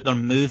man, but their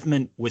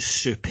movement was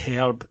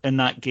superb in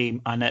that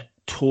game and it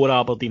tore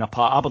Aberdeen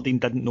apart. Aberdeen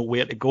didn't know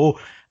where to go.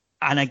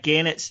 And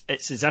again, it's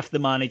as if the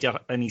manager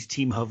and his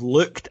team have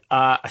looked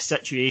at a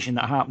situation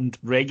that happened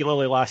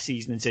regularly last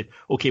season and said,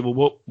 okay,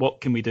 well,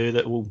 what can we do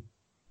that'll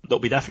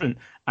be different?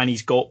 And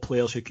he's got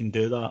players who can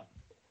do that.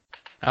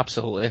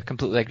 Absolutely, I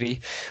completely agree.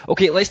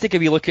 Okay, let's take a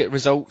wee look at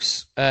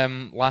results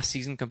last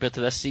season compared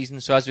to this season.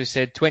 So as we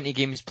said, 20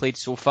 games played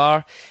so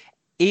far,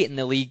 8 in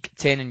the league,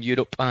 10 in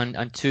Europe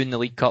and 2 in the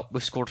League Cup.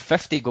 We've scored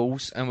 50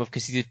 goals and we've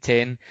conceded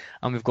 10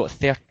 and we've got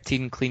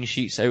 13 clean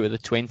sheets out of the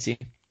 20.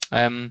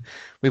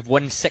 We've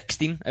won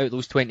 16 out of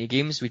those 20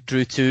 games. We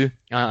drew 2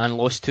 and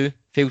lost 2,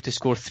 failed to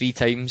score 3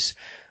 times.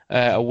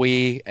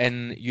 Away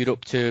in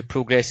Europe to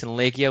Progress and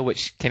Legia,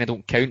 which kind of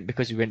don't count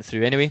because we went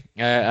through anyway,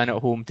 and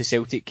at home to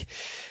Celtic.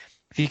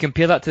 If you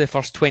compare that to the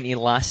first 20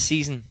 last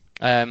season,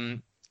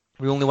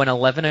 we only won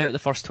 11 out of the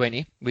first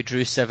 20. We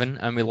drew 7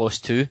 and we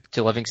lost 2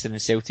 to Livingston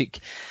and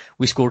Celtic.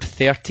 We scored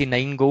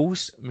 39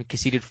 goals, we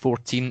conceded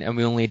 14 and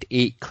we only had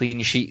 8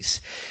 clean sheets.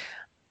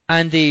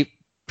 And they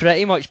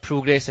pretty much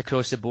progress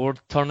across the board,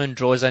 turning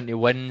draws into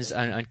wins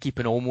and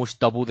keeping almost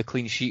double the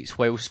clean sheets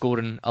while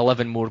scoring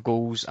 11 more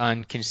goals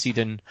and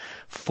conceding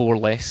 4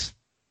 less.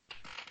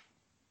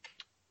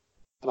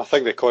 And I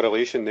think the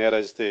correlation there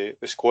is the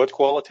squad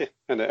quality.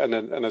 And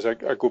as I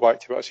go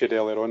back to what I said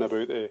earlier on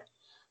about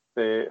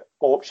the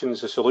options,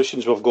 the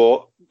solutions we've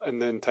got in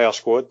the entire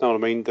squad, never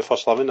mind the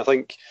first 11. I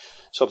think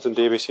something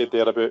Davey said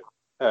there about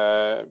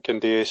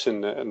Candeias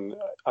and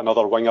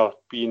another winger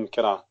being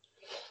kind of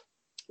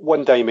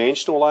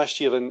one-dimensional last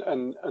year. And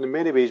in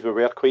many ways we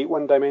were quite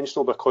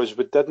one-dimensional because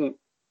we didn't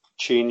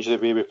change the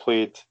way we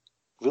played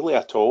really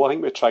at all. I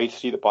think we tried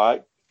 3 at the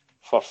back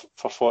for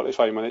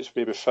 45 minutes,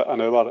 maybe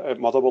an hour at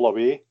Motherwell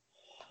away.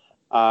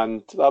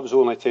 And that was the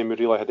only time we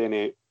really had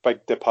any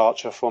big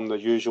departure from the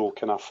usual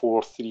kind of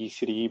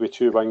 4-3-3 with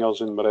 2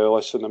 wingers and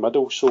Morelos in the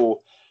middle.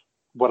 So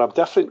we're a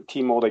different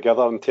team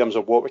altogether in terms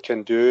of what we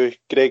can do.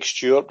 Greg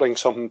Stewart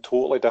brings something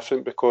totally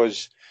different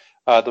because,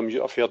 Adam,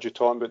 I've heard you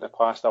talking about in the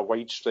past a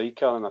wide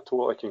striker, and I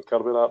totally concur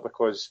with that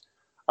because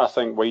I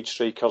think wide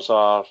strikers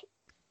are...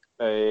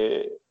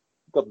 they're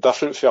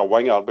different for a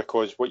winger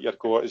because what you've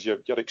got is you're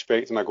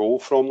expecting a goal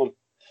from them.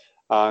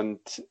 And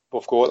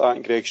we've got that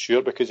in Greg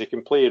Stewart because he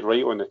can play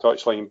right on the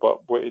touchline,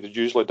 but what he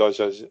usually does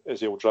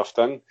is he'll drift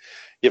in.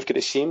 You've got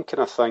the same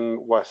kind of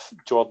thing with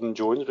Jordan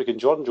Jones.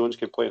 Jordan Jones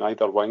can play in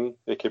either wing.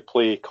 He can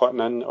play cutting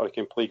in or he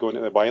can play going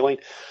to the byline.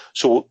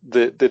 So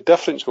the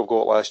difference we've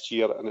got last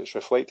year, and it's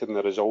reflected in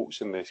the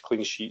results and the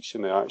clean sheets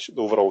and the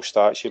overall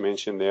stats you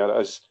mentioned there,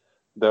 is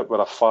that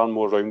we're a far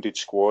more rounded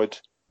squad.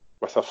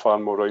 with a far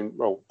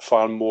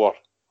more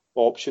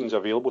options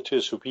available to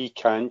us, so we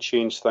can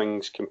change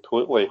things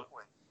completely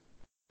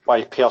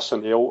by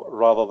personnel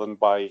rather than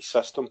by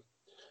system.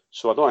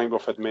 So I don't think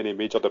we've had many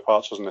major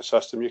departures in the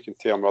system. You can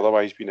tell me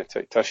otherwise, being a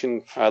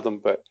tactician, Adam,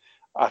 but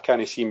I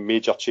can't see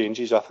major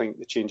changes. I think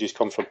the changes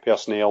come from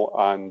personnel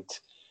and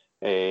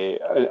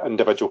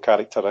individual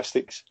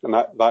characteristics, and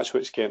that's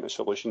what's getting the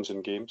solutions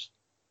in games.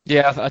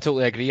 Yeah, I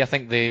totally agree. I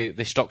think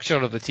the structure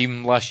of the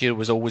team last year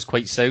was always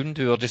quite sound.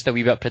 We were just a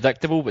wee bit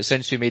predictable, but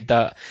since we made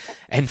that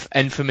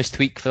infamous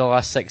tweak for the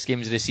last 6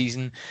 games of the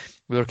season,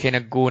 we were kind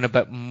of going a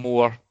bit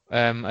more,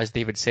 as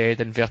David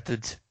said,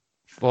 inverted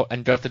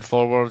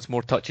forwards,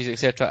 more touches,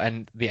 etc.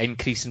 And the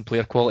increase in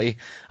player quality.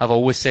 I've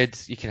always said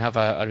you can have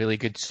a really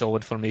good,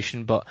 solid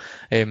formation, but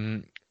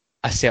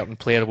a certain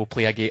player will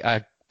play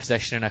a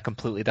position in a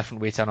completely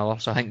different way to another.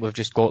 So I think we've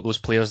just got those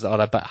players that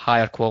are a bit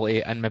higher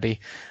quality and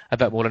maybe a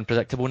bit more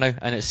unpredictable now,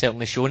 and it's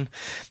certainly shown.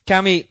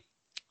 Cammy,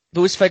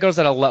 those figures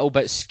are a little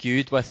bit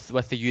skewed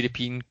with the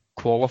European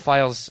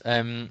qualifiers,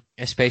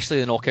 especially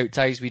the knockout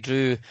ties. We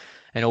drew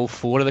in all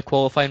 4 of the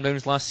qualifying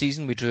rounds last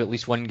season. We drew at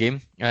least 1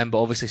 game,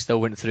 but obviously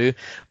still went through.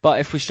 But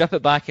if we strip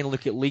it back and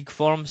look at league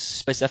forms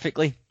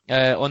specifically,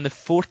 on the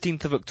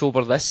 14th of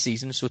October this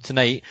season, so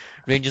tonight,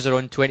 Rangers are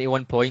on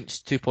 21 points,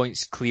 2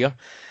 points clear.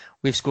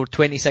 We've scored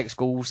 26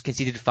 goals,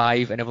 conceded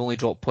 5, and have only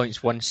dropped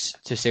points once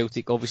to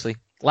Celtic, obviously.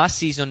 Last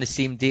season on the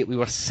same date, we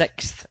were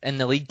 6th in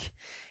the league.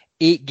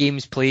 8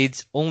 games played,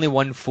 only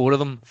won 4 of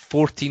them,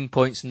 14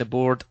 points on the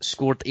board,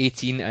 scored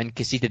 18 and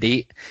conceded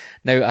 8.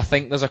 Now, I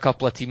think there's a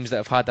couple of teams that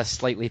have had a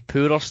slightly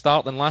poorer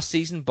start than last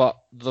season, but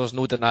there's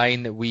no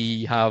denying that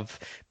we have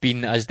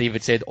been, as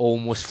David said,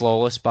 almost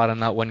flawless, barring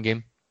that 1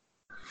 game.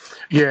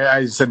 Yeah,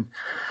 as in,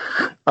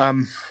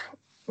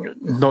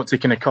 not to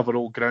kind of cover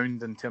old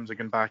ground in terms of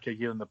going back a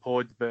year in the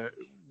pod, but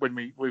when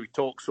we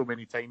talk so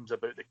many times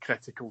about the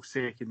critical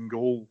second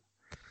goal,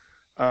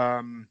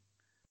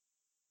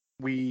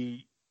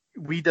 we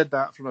did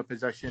that from a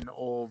position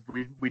of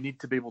we need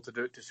to be able to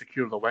do it to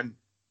secure the win.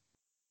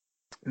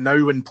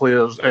 Now when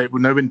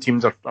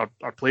teams are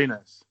playing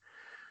us,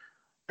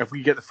 if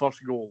we get the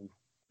first goal,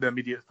 the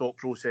immediate thought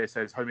process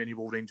is how many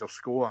will Rangers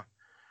score.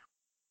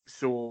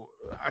 So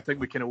I think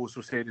we can also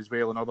say it as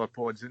well in other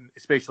pods, and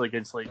especially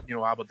against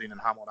Aberdeen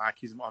and Hamilton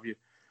Accies and what have you.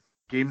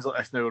 Games like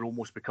this now are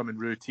almost becoming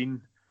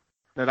routine.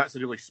 Now that's a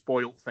really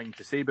spoilt thing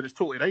to say, but it's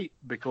totally right,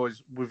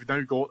 because we've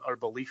now got our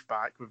belief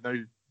back. We've now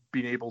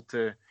been able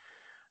to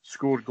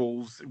score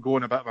goals, go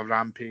on a bit of a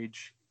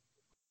rampage.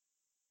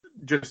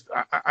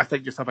 I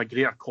think just have a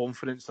greater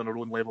confidence in our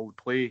own level of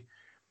play.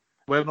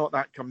 Whether or not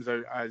that comes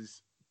out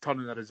as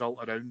turning the result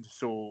around,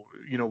 so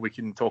we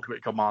can talk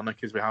about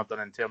Kilmarnock as we have done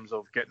in terms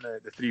of getting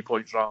the 3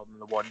 points rather than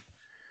the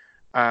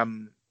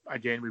 1.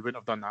 Again, we wouldn't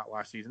have done that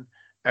last season.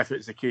 If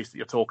it's the case that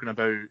you're talking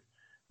about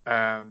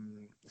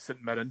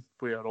St Mirren,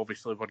 where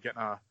obviously we're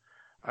getting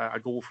a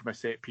goal from a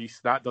set piece,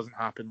 that doesn't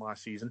happen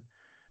last season.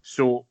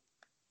 So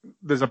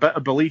there's a bit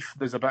of belief,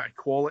 there's a bit of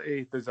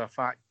quality, there's a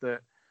fact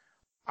that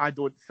I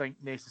don't think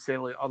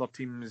necessarily other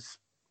teams.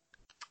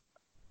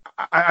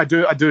 I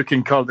do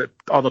concur that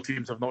other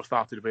teams have not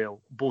started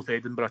well. Both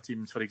Edinburgh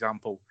teams, for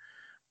example,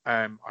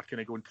 are kind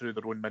of going through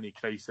their own mini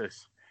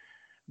crisis.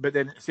 But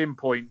then at the same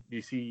point,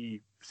 you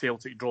see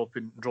Celtic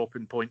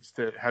dropping points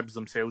to Hibs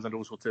themselves and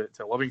also to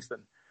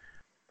Livingston.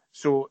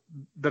 So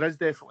there is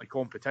definitely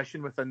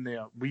competition within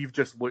there. We've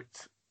just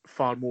looked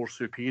far more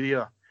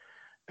superior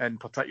in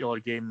particular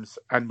games,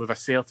 and we've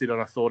asserted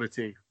our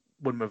authority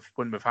when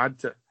we've had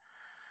to.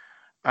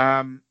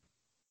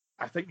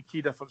 I think the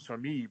key difference for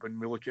me when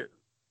we look at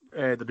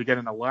the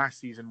beginning of last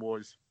season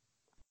was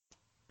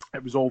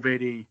it was all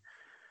very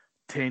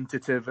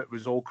tentative. It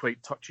was all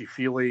quite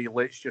touchy-feely.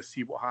 Let's just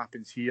see what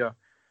happens here.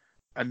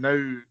 And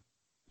now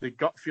the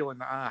gut feeling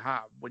that I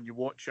have when you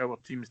watch our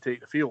teams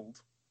take the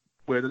field,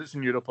 whether it's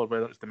in Europe or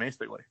whether it's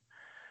domestically,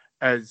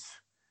 is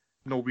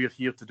we're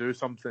here to do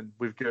something.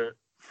 We've got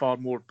far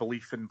more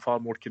belief and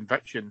far more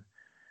conviction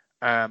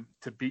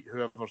to beat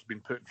whoever's been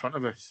put in front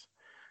of us.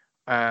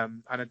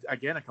 And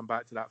again, I come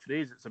back to that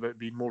phrase. It's about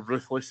being more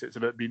ruthless. It's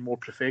about being more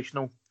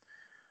professional.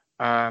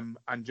 And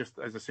just,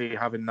 as I say,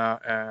 having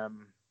that,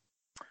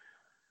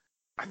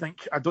 I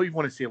think, I don't even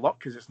want to say luck,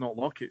 because it's not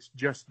luck. It's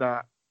just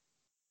that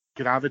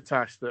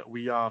gravitas that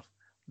we are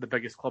the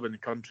biggest club in the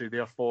country.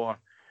 Therefore,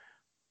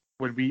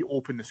 when we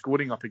open the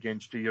scoring up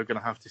against you, you're going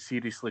to have to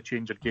seriously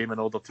change your game in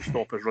order to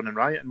stop us running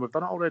riot. And we've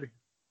done it already.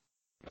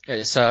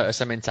 It's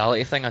a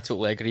mentality thing. I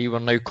totally agree. We're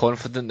now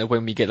confident that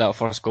when we get that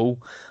first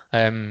goal,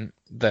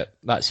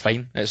 that's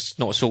fine. It's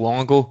not so long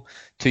ago,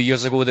 2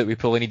 years ago, that we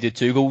probably needed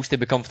 2 goals to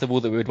be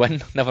comfortable that we would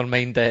win. Never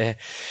mind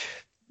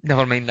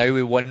now.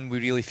 We won. We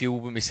really feel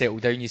when we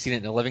settled down. You've seen it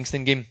in the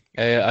Livingston game,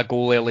 a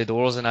goal early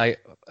doors, and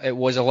it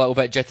was a little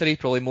bit jittery,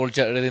 probably more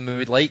jittery than we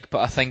would like. But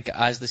I think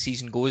as the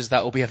season goes,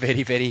 that will be a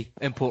very, very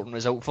important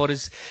result for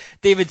us.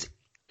 David,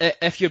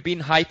 if you're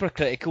being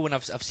hypercritical, and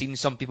I've seen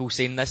some people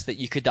saying this, that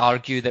you could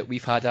argue that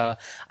we've had a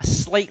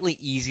slightly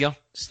easier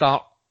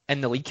start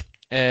in the league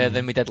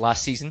than we did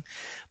last season.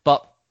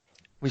 But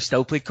We've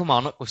still played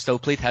Kilmarnock, we've still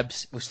played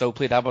Hibs, we've still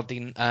played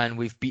Aberdeen, and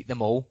we've beat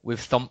them all. We've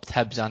thumped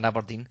Hibs and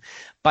Aberdeen.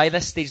 By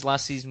this stage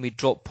last season, we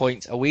dropped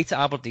points away to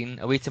Aberdeen,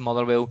 away to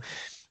Motherwell,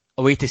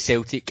 away to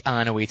Celtic,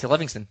 and away to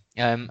Livingston.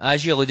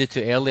 As you alluded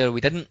to earlier,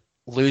 we didn't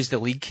lose the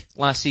league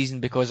last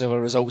season because of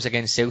our results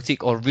against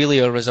Celtic, or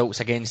really our results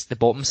against the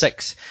bottom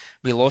six.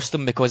 We lost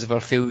them because of our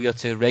failure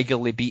to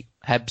regularly beat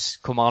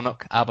Hibs,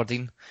 Kilmarnock,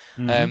 Aberdeen.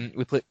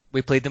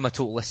 We played them a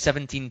total of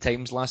 17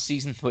 times last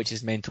season, which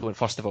is mental,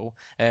 first of all.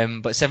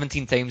 But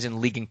 17 times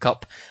in league and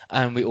cup,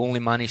 and we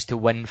only managed to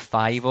win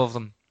 5 of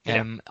them.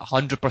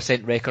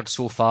 100% record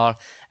so far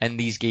in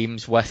these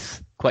games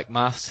with quick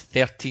maths.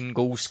 13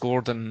 goals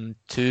scored and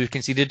 2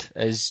 conceded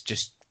is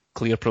just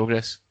clear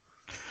progress.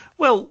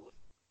 Well,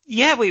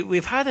 yeah,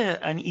 we've had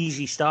an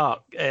easy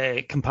start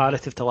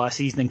comparative to last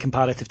season and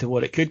comparative to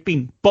what it could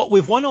be, but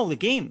we've won all the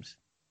games.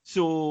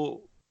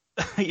 So,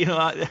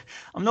 I'm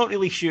not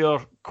really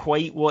sure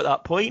quite what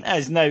that point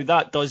is. Now,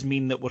 that does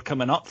mean that we're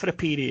coming up for a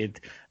period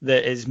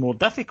that is more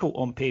difficult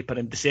on paper,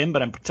 and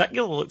December in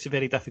particular looks a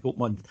very difficult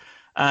month.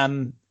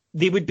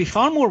 They would be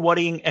far more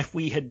worrying if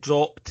we had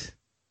dropped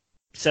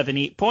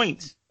 7-8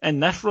 points in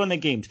this run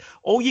of games.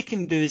 All you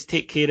can do is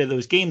take care of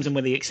those games, and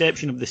with the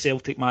exception of the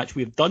Celtic match,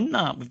 we've done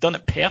that. We've done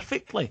it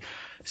perfectly.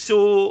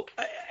 So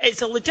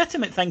it's a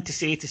legitimate thing to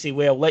say,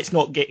 well, let's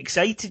not get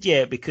excited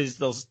yet because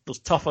there's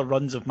tougher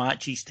runs of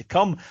matches to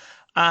come.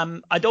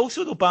 I'd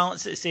also, though,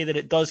 balance it to say that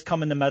it does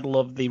come in the middle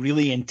of the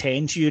really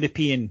intense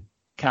European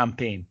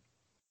campaign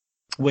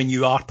when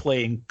you are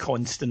playing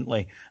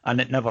constantly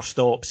and it never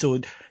stops. So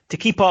to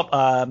keep up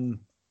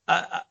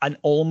an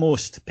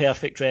almost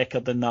perfect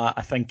record in that,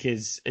 I think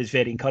is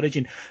very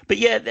encouraging. But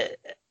yeah,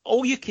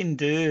 all you can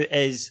do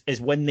is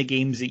win the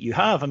games that you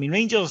have. I mean,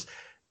 Rangers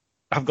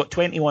have got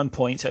 21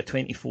 points out of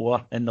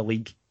 24 in the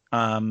league.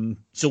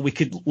 So we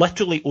could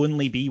literally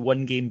only be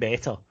one game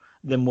better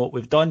than what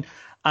we've done.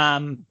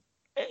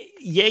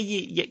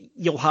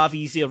 You'll have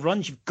easier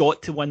runs. You've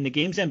got to win the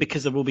games then,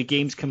 because there will be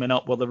games coming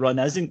up where the run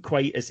isn't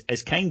quite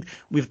as kind.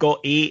 We've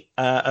got 8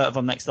 out of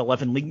our next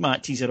 11 league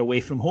matches are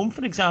away from home,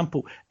 for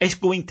example. It's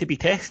going to be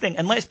testing.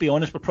 And let's be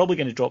honest, we're probably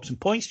going to drop some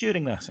points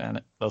during this.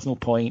 And there's no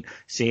point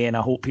saying,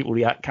 I hope people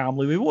react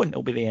calmly. We won't.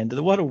 It'll be the end of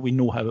the world. We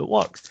know how it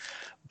works.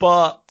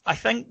 But I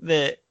think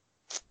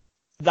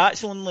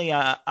that's only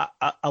a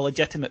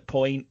legitimate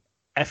point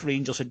if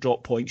Rangers had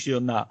dropped points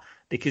during that,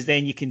 because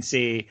then you can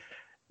say,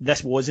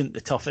 this wasn't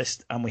the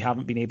toughest and we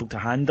haven't been able to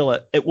handle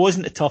it. It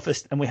wasn't the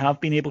toughest and we have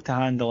been able to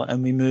handle it,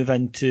 and we move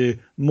into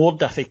more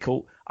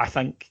difficult, I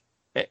think,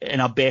 in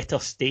a better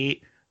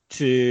state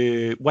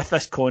with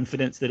this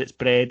confidence that it's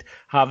bred,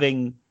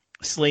 having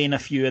slain a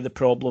few of the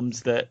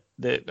problems that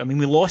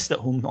we lost at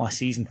home last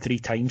season 3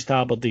 times to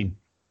Aberdeen.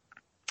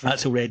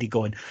 That's already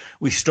gone.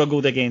 We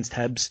struggled against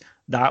Hibs.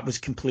 That was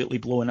completely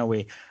blown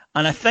away.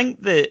 And I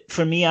think that,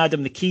 for me,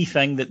 Adam, the key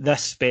thing that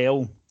this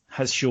spell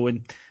has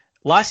shown,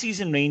 last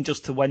season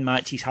Rangers, to win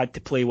matches, had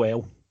to play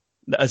well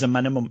as a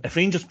minimum. If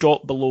Rangers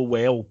dropped below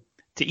well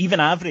to even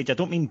average, I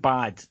don't mean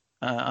bad,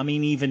 I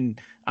mean even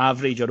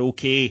average or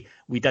okay,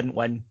 we didn't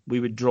win. We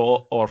would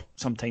draw or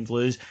sometimes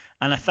lose.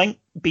 And I think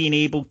being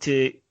able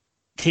to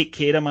take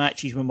care of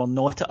matches when we're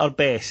not at our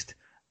best,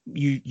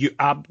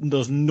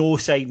 there's no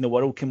side in the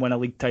world can win a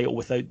league title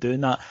without doing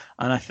that.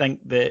 And I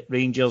think that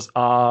Rangers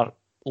are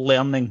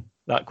learning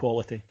that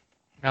quality.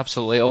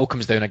 Absolutely. It all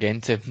comes down again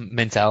to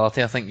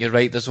mentality. I think you're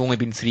right. There's only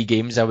been 3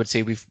 games, I would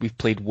say, we've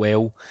played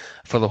well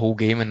for the whole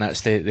game, and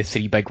that's the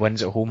 3 big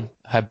wins at home,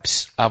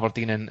 Hibs,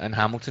 Aberdeen and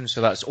Hamilton.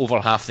 So that's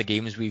over half the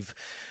games we've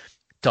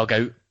dug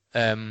out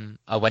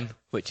a win,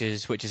 which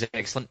is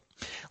excellent.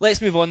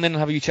 Let's move on then and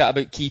have a chat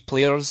about key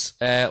players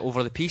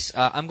over the piece.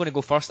 I'm going to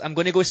go first. I'm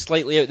going to go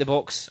slightly out the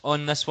box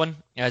on this one,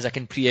 as I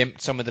can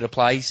preempt some of the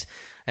replies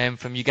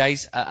from you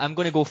guys. I'm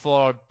going to go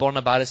for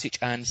Borna Barisic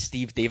and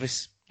Steve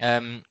Davis.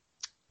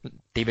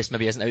 Davis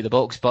maybe isn't out of the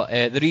box, but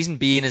the reason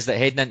being is that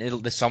heading into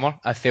the summer,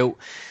 I felt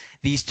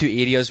these 2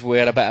 areas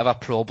were a bit of a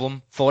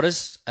problem for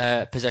us,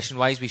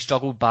 position-wise. We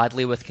struggled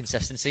badly with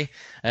consistency,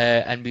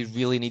 and we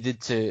really needed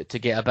to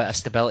get a bit of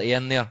stability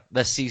in there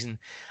this season.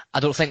 I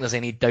don't think there's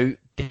any doubt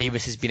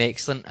Davis has been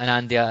excellent, and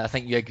Andy, I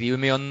think you agree with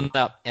me on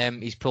that.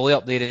 He's probably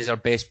up there as our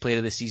best player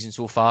of the season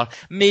so far,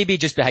 maybe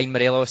just behind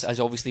Morelos, as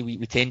obviously we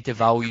tend to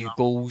value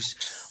goals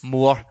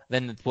more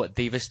than what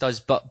Davis does.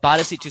 But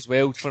Barisic as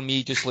well, for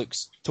me, just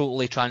looks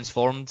totally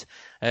transformed,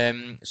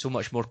 so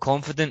much more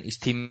confident. His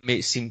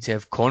teammates seem to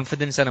have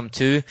confidence in him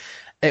too.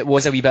 It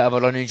was a wee bit of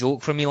a running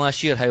joke for me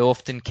last year how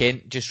often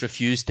Kent just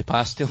refused to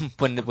pass to him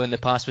when the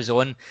pass was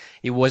on.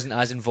 He wasn't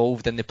as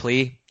involved in the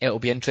play. It'll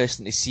be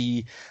interesting to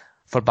see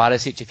for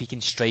Barisic if he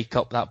can strike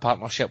up that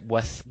partnership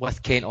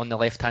with Kent on the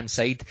left-hand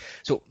side.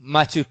 So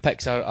my 2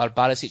 picks are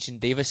Barisic and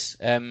Davis.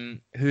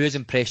 Who has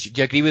impressed you?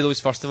 Do you agree with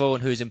those, first of all,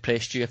 and who has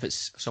impressed you if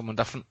it's someone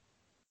different?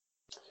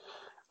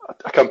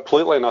 I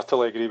completely and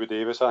utterly agree with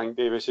Davis. I think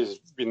Davis has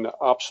been the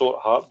absolute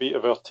heartbeat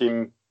of our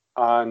team,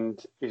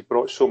 and he's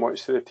brought so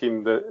much to the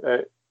team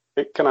that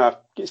it kind of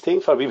gets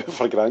taken for a wee bit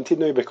for granted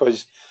now,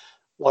 because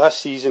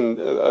last season,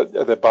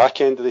 at the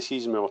back end of the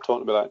season, when we were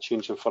talking about that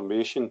change in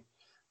formation,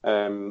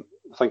 I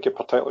think it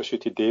particularly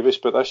suited Davis,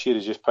 but this year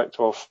he's just picked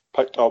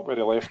up where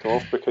he left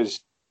off,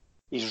 because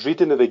his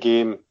reading of the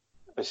game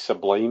is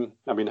sublime.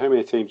 I mean, how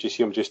many times do you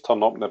see him just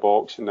turn up in the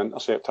box and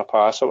intercept a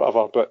pass or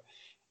whatever? But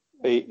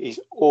his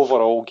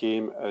overall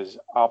game is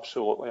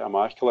absolutely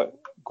immaculate.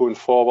 Going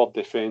forward,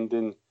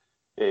 defending,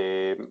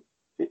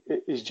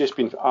 he's just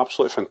been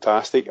absolutely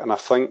fantastic. And I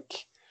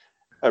think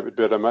it would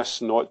be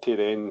remiss not to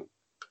then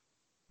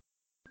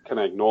kind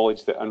of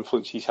acknowledge the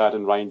influence he's had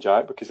in Ryan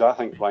Jack, because I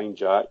think Ryan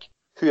Jack,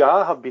 who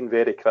I have been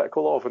very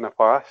critical of in the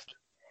past,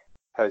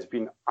 has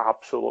been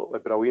absolutely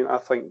brilliant. I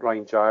think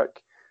Ryan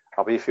Jack,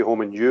 away from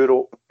home in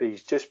Europe,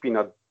 he's just been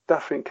a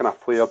different kind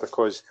of player,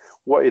 because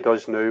what he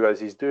does now is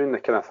he's doing the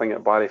kind of thing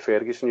that Barry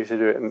Ferguson used to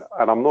do, and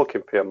I'm not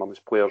comparing them as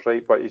players,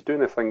 right, but he's doing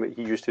the thing that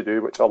he used to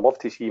do, which I love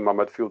to see my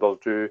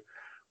midfielders do,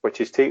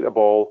 which is take the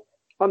ball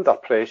under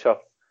pressure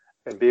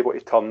and be able to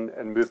turn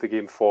and move the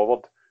game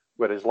forward.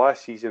 Whereas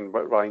last season,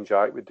 what Ryan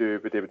Jack would do, he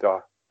would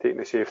have taken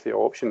the safety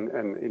option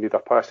and he either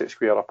passed it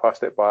square or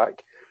passed it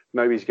back.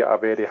 Now he's got a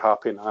very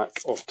happy knack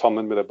of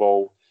turning with the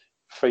ball,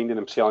 finding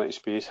himself into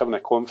space, having the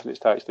confidence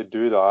to actually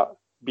do that,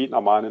 beating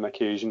a man on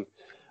occasion,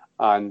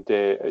 and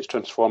it's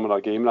transforming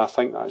our game. And I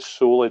think that's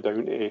solely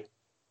down to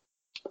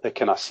the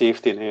kind of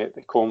safety net,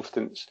 the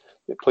confidence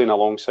that playing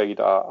alongside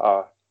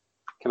a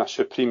kind of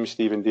supreme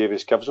Stephen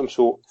Davis gives him.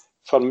 So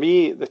for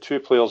me, the two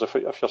players, if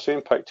you're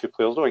saying pick two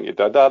players, I don't think you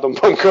did, Adam,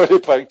 but I'm going to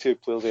pick two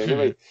players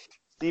anyway.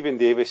 Stephen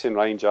Davis and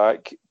Ryan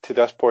Jack, to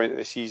this point of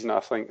the season, I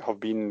think have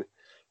been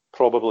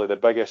probably the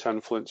biggest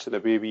influence in the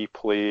way we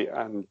play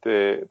and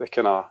the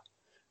kind of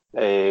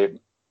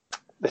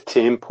the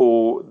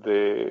tempo,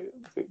 the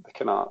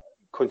kind of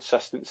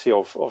consistency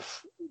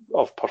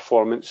of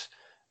performance.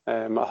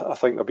 I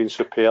think they've been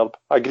superb.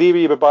 I agree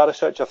with you with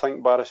Barisic. I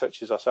think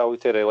Barisic is a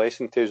salutary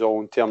lesson to us all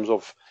in terms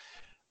of,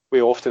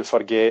 we often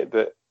forget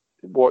that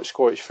what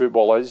Scottish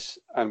football is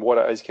and what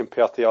it is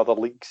compared to other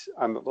leagues,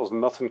 and that there's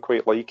nothing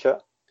quite like it,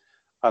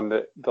 and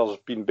that there's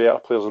been better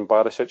players than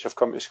Barisic have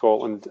come to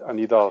Scotland and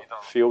either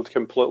failed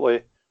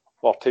completely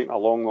or taken a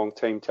long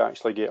time to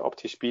actually get up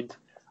to speed.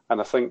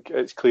 And I think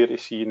it's clear to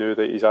see now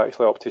that he's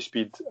actually up to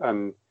speed,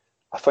 and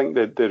I think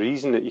that the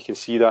reason that you can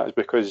see that is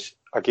because,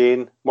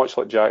 again, much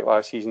like Jack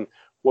last season,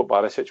 what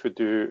Barisic would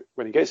do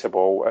when he gets the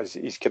ball is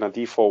his kind of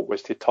default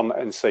was to turn it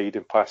inside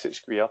and pass it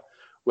square,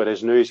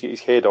 whereas now he's got his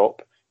head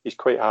up. He's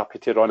quite happy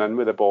to run in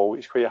with the ball.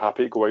 He's quite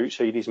happy to go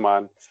outside his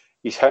man.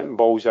 He's hitting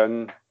balls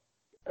in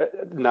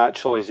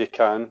naturally as he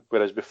can,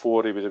 whereas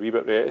before he was a wee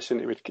bit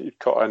reticent. He'd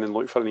cut in and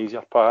look for an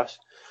easier pass.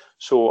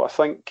 So I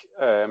think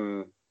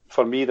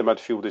for me the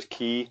midfield is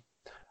key.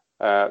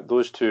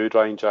 Those two,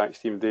 Ryan Jack,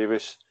 Stephen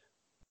Davis.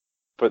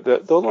 But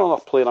the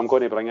other player I'm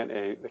going to bring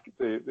into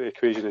the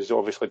equation is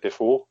obviously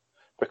Defoe,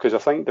 because I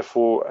think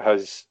Defoe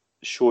has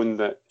shown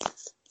that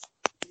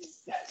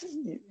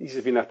he's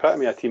been a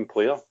epitome of a team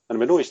player, and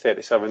we know he's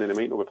 37 and he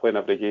might not be playing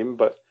every game,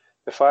 but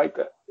the fact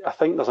that I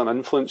think there's an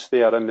influence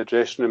there in the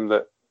dressing room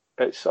that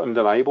it's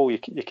undeniable. You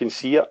can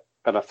see it,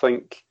 and I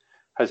think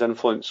his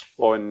influence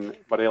on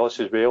Morelos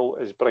as well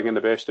is bringing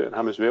the best out in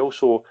him as well.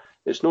 So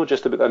it's not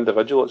just about the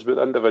individual, it's about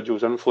the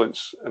individual's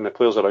influence and the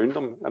players around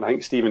him, and I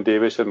think Stephen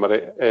Davis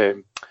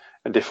and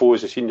Defoe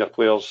as the senior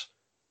players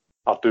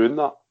are doing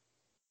that.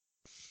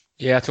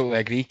 Yeah, I totally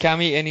agree.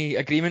 Cammy, any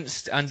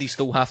agreements? Andy's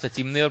still half the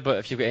team there, but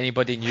if you've got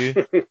anybody new,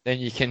 then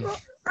you can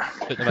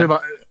put them in.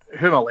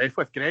 Who am I left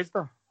with?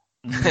 Grezda?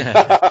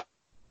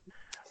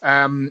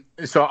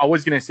 So I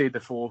was going to say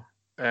Defoe.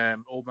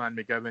 Old man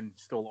McGowan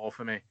stole it off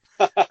of me.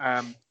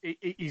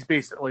 He's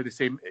basically the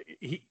same.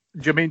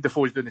 Jermaine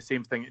Defoe is doing the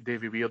same thing that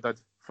Davy Weir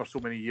did for so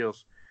many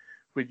years,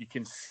 where you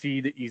can see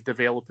that he's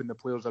developing the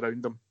players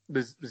around him.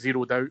 There's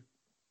zero doubt.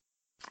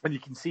 And you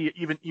can see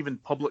it even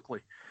publicly.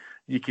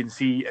 You can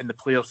see in the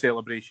player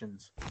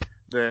celebrations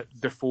that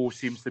Defoe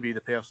seems to be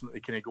the person that they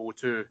kind of go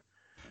to.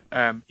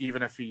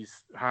 Even if he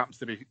happens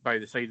to be by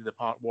the side of the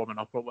park warming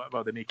up or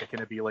whatever, they make a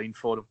kind of beeline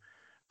for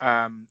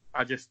him.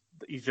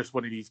 He's just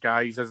one of these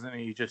guys, isn't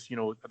he? I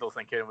don't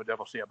think anyone would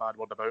ever say a bad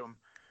word about him.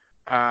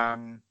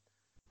 And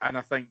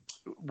I think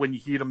when you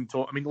hear him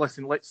talk, I mean,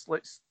 listen, let's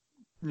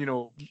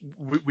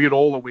we're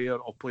all aware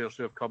of players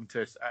who have come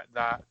to us at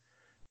that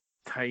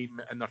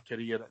time in their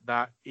career, at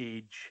that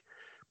age,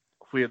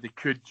 where they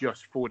could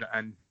just phone it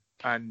in.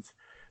 And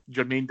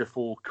Jermaine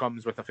Defoe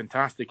comes with a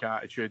fantastic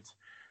attitude.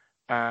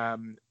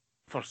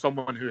 For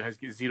someone who has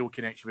got zero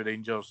connection with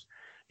Rangers,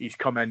 he's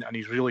come in and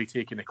he's really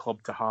taken the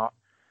club to heart.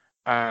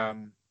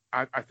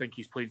 I think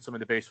he's played some of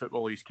the best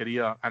football of his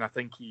career, and I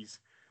think he's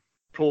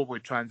probably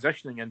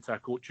transitioning into a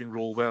coaching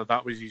role where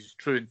that was his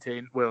true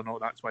intent, whether or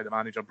not that's why the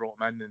manager brought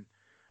him in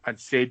and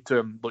said to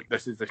him, look,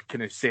 this is the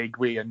kind of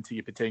segue into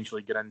you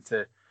potentially get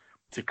into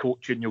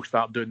coaching. You'll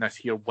start doing this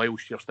here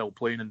whilst you're still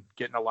playing and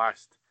getting the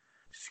last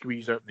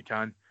squeeze out in the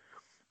can.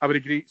 I would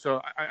agree.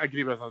 So I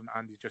agree with what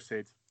Andy just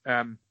said.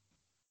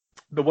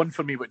 The one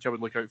for me which I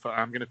would look out for,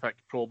 I'm going to pick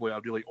probably a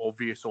really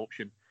obvious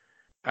option,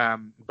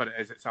 but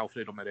it's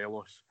Alfredo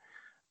Morelos.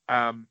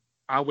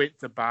 I went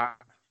to bat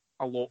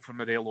a lot for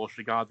Morelos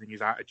regarding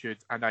his attitude,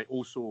 and I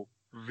also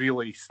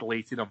really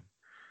slated him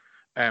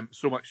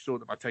So much so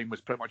that my time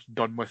was pretty much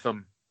done with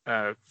him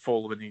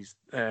following his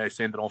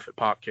sending off at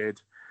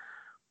Parkhead.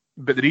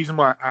 But the reason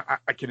why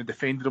I kind of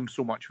defended him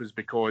so much was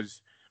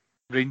because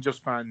Rangers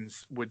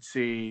fans would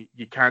say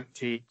you can't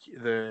take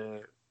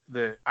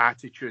the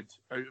attitude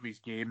out of his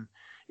game.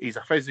 He's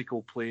a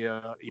physical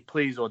player. He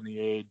plays on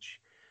the edge.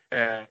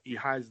 He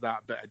has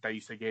that bit of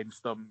dice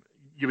against him.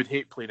 You would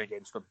hate playing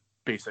against him,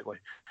 basically.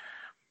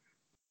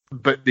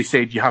 But they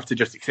said you have to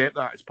just accept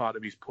that as part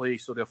of his play,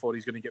 so therefore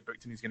he's going to get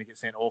booked and he's going to get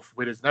sent off.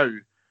 Whereas now,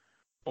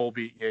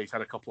 albeit he's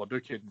had a couple of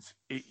bookings,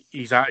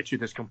 his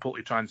attitude has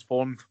completely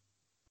transformed.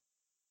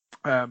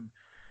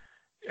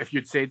 If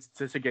you'd said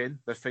this again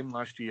this time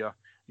last year,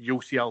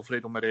 you'll see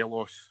Alfredo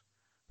Morelos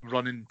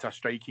running to a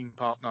striking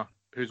partner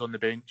who's on the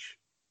bench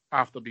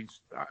after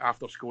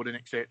scoring,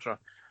 etc.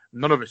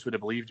 None of us would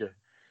have believed you.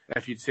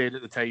 If you'd said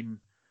at the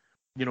time,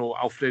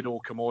 Alfredo will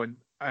come on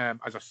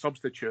as a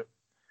substitute,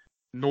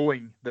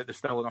 knowing that there's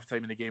still enough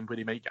time in the game where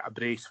he might get a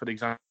brace, for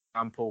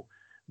example,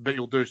 but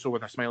he'll do so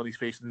with a smile on his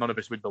face, none of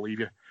us would believe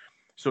you.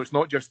 So it's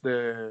not just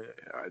the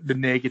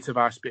negative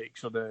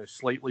aspects or the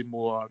slightly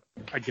more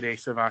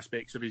aggressive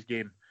aspects of his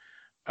game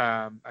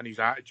and his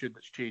attitude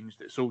that's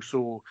changed. It's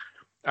also,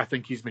 I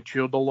think he's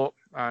matured a lot,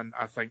 and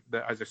I think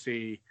that, as I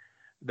say,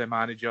 the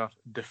manager,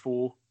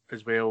 Defoe,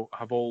 as well,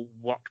 have all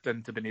worked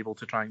into being able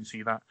to try and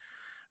see that.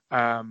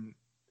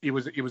 He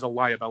was a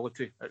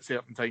liability at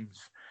certain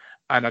times,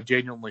 and I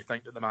genuinely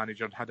think that the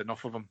manager had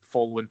enough of him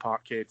following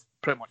Parkhead,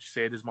 pretty much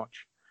said as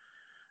much.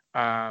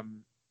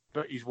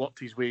 But he's worked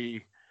his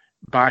way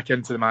back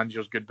into the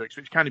manager's good books,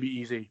 which can't be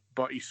easy,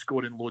 but he's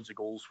scoring loads of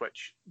goals,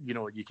 which,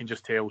 you can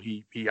just tell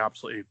he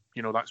absolutely,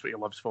 that's what he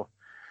lives for.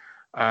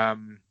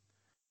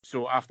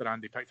 So after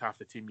Andy picked half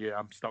the team,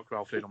 I'm stuck with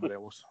Alfredo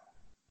Morelos.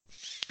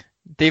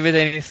 David,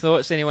 any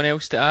thoughts? Anyone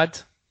else to add?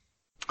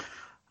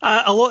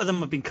 A lot of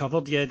them have been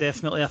covered, yeah,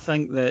 definitely. I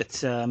think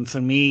that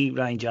for me,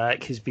 Ryan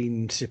Jack has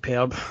been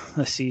superb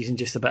this season,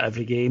 just about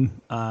every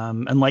game.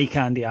 And like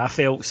Andy, I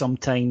felt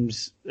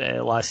sometimes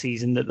last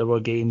season that there were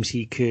games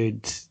he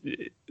could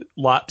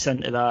lapse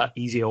into that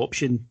easy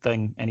option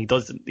thing, and he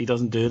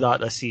doesn't do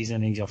that this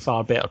season. He's a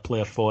far better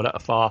player for it, a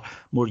far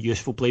more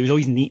useful player. He was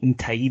always neat and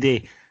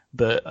tidy,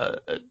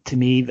 but to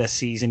me this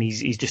season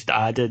he's just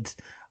added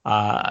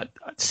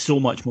so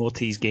much more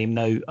to his game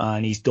now,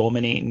 and he's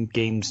dominating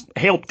games,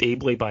 helped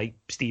ably by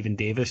Stephen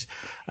Davis.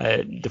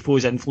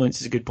 Defoe's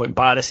influence is a good point.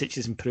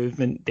 Barisic's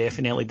improvement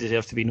definitely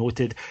deserves to be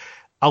noted.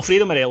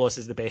 Alfredo Morelos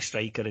is the best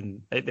striker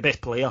and the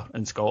best player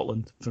in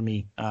Scotland for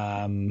me.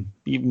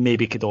 You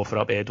maybe could offer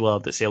up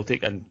Edward at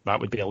Celtic, and that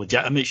would be a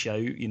legitimate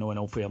shout, in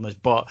all fairness.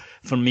 But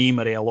for me,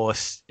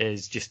 Morelos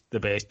is just the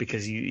best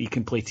because he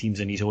can play teams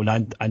on his own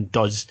and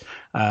does.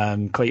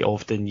 Quite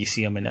often you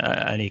see him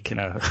in he kind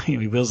of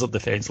he wears the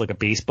defence like a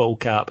baseball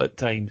cap at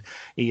times.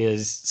 He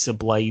is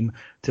sublime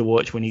to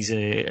watch when he's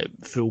a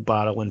full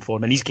barrel in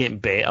form, and he's getting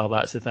better.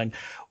 That's the thing.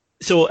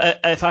 So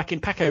if I can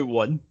pick out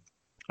one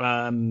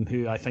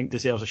who I think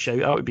deserves a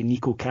shout out, would be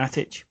Niko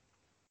Katic,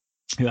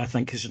 who I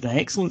think has an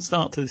excellent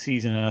start to the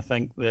season, and I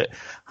think that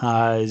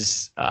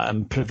has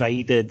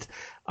provided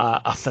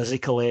a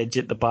physical edge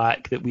at the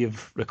back that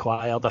we've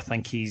required. I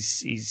think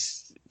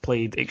he's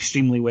played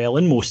extremely well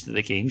in most of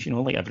the games.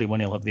 Like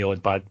everyone, he'll have the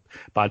odd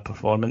bad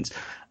performance,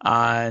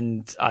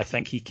 and I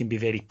think he can be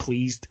very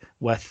pleased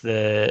with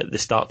the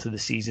start to the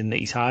season that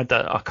he's had.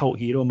 A cult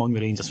hero among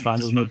the Rangers fans,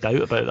 there's no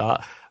doubt about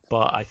that.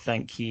 But I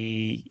think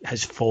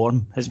his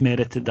form has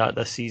merited that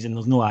this season.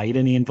 There's no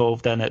irony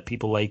involved in it.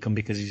 People like him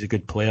because he's a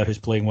good player who's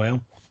playing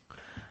well.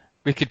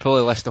 We could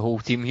probably list the whole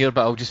team here,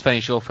 but I'll just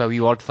finish off with a wee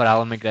word for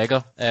Alan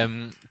McGregor.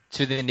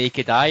 To the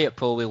naked eye, it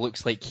probably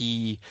looks like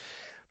he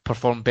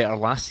performed better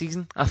last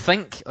season, I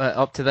think,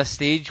 up to this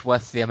stage,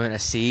 with the amount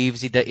of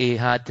saves he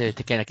had to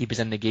kind of keep us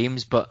in the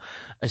games. But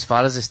as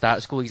far as the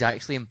stats go, he's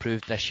actually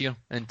improved this year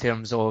in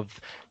terms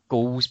of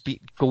goal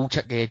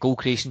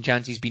creation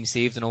chances being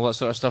saved and all that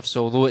sort of stuff.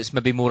 So although it's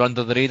maybe more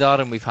under the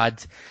radar and we've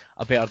had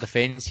a better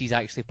defence, he's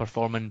actually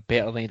performing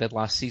better than he did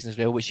last season as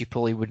well, which you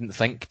probably wouldn't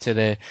think to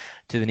the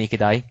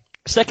naked eye.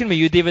 Sticking with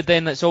you, David,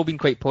 then, that's all been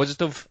quite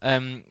positive.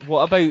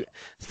 What about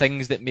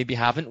things that maybe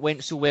haven't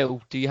went so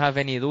well? Do you have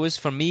any of those?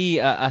 For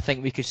me, I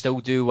think we could still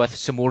do with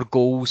some more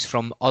goals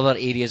from other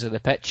areas of the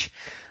pitch.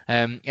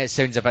 It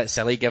sounds a bit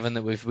silly given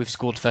that we've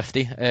scored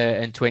 50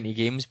 in 20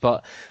 games,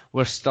 but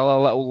we're still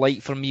a little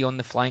light for me on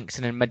the flanks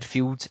and in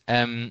midfield.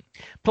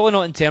 Probably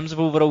not in terms of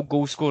overall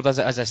goals scored, as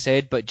I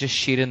said, but just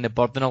sharing the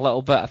burden a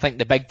little bit. I think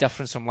the big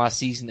difference from last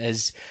season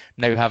is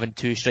now having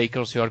two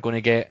strikers who are going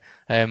to get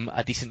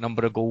a decent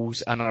number of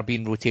goals and are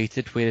being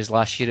rotated, whereas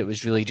last year it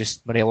was really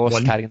just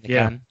Morelos carrying the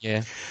can.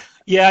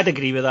 Yeah, I'd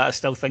agree with that. I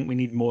still think we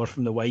need more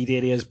from the wide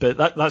areas, but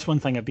that's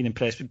one thing I've been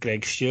impressed with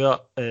Greg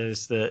Stewart,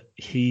 is that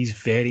he's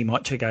very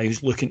much a guy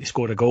who's looking to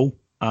score a goal.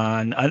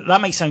 And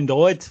that might sound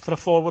odd for a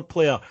forward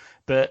player,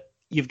 but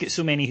you've got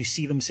so many who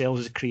see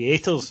themselves as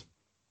creators.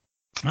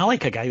 I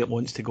like a guy that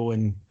wants to go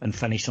and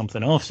finish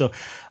something off. So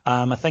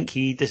I think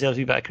he deserves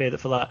a bit of credit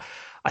for that.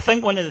 I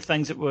think one of the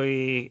things that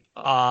we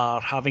are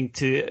having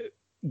to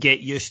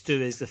get used to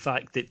is the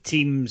fact that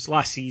teams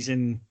last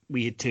season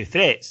we had two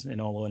threats,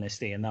 in all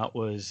honesty, and that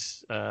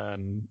was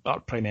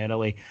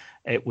primarily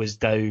it was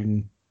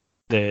down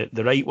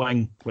the right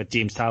wing with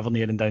James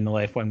Tavernier and down the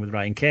left wing with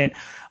Ryan Kent.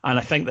 And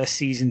I think this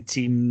season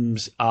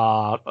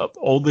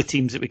all the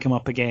teams that we come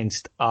up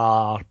against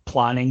are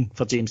planning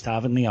for James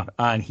Tavernier,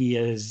 and he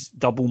is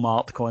double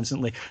marked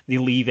constantly. They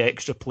leave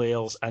extra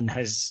players in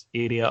his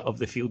area of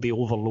the field. They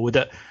overload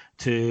it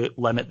to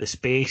limit the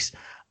space.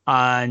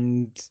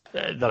 And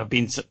there have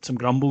been some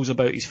grumbles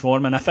about his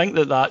form. And I think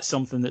that that's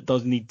something that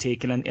does need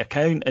taken into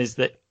account, is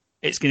that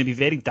it's going to be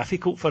very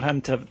difficult for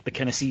him to have the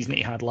kind of season that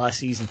he had last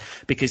season,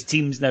 because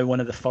teams now, one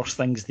of the first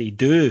things they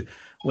do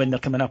when they're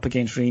coming up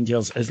against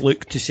Rangers is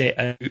look to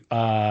set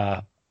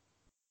out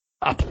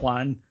a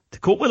plan to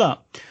cope with that.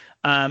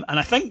 And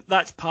I think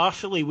that's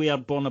partially where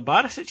Borna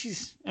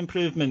Barisic's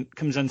improvement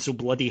comes in so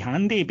bloody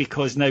handy,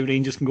 because now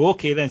Rangers can go,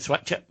 okay, then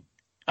switch it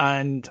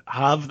and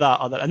have that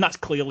other, and that's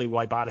clearly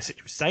why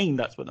Barisic was signed.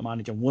 That's what the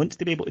manager wants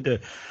to be able to do.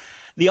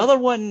 The other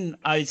one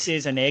I'd say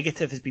is a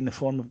negative has been the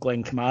form of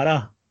Glenn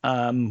Kamara,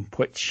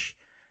 which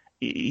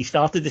he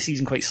started the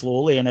season quite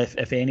slowly, and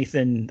if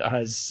anything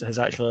has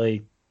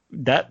actually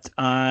dipped.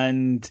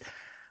 And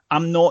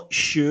I'm not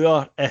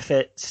sure if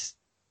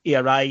he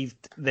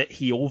arrived that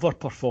he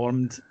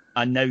overperformed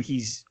and now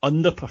he's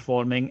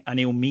underperforming, and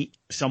he'll meet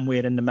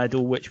somewhere in the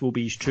middle, which will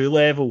be his true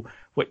level,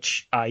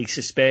 which I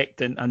suspect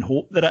and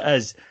hope that it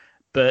is.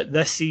 But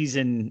this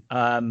season,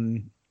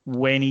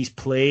 when he's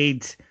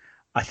played,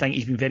 I think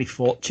he's been very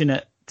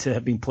fortunate to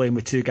have been playing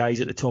with two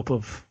guys at the top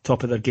of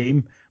their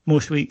game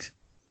most weeks.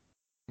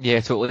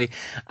 Yeah, totally.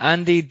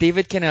 Andy,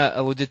 David kind of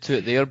alluded to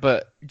it there,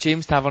 but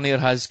James Tavernier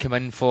has come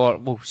in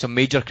for some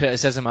major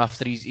criticism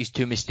after his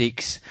two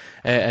mistakes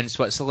in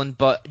Switzerland.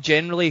 But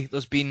generally,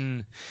 there's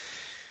been,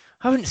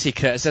 I wouldn't say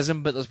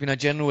criticism, but there's been a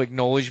general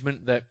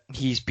acknowledgement that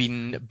he's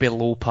been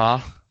below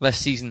par this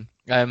season.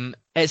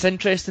 It's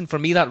interesting for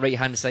me that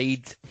right-hand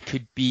side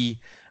could be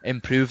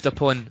improved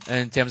upon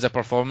in terms of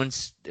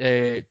performance.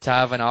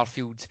 Tav and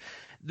Arfield,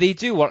 they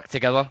do work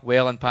together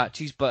well in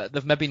patches, but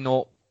they've maybe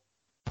not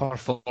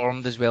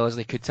performed as well as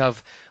they could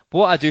have. But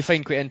what I do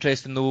find quite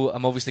interesting, though,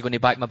 I'm obviously going to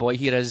back my boy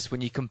here, is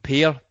when you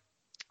compare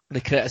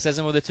the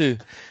criticism of the two.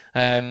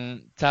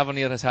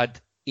 Tavernier has had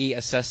 8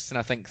 assists and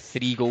I think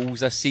 3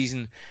 goals this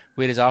season,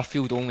 whereas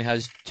Arfield only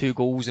has 2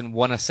 goals and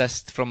 1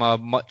 assist from a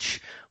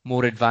much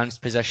more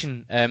advanced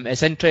position.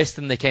 It's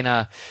interesting, the kind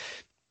of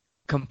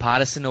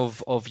comparison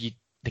of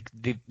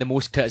the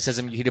most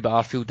criticism you hear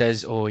about Arfield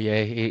is, oh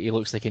yeah, he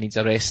looks like he needs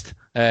a rest.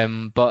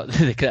 But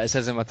the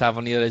criticism of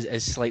Tavernier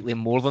is slightly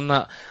more than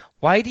that.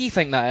 Why do you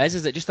think that is?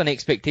 Is it just an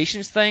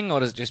expectations thing,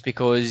 or is it just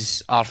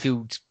because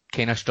Arfield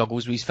kind of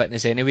struggles with his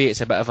fitness anyway?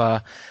 It's a bit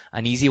of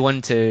an easy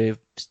one to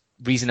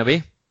reason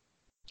away.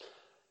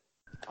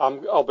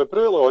 I'll be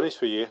brutally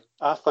honest with you.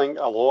 I think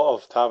a lot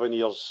of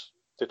Tavernier's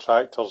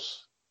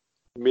detractors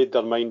made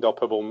their mind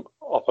up about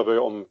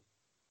him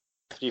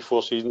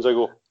 3-4 seasons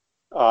ago,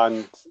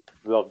 and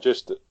they're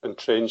just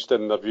entrenched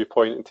in their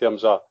viewpoint in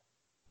terms of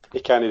he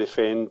can't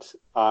defend,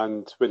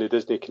 and when he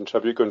doesn't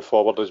contribute going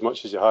forward as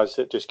much as he has,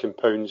 it just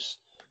compounds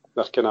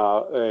their kind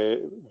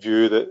of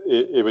view that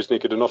he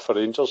wasn't good enough for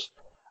Rangers.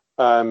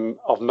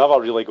 I've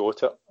never really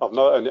got it.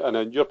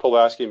 And you're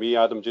probably asking me,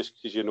 Adam, just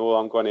because you know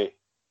I'm going to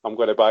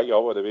back you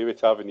up with the way with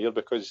Tavernier,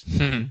 because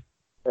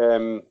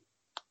the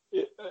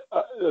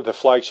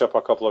flagship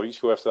a couple of weeks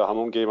ago after the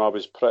Hamilton game, I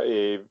was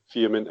pretty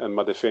vehement in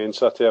my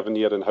defence of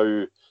Tavernier and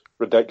how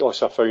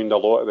ridiculous I found a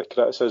lot of the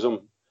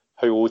criticism,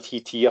 how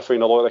OTT I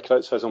found a lot of the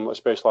criticism,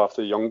 especially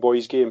after the Young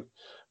Boys game,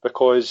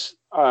 because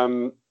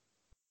Tavernier's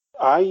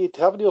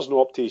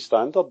not up to his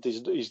standard.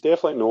 He's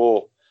definitely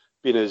not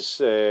been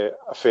as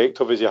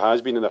effective as he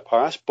has been in the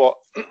past, but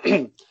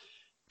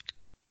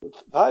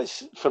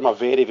that's from a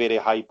very, very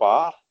high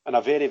bar and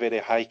a very, very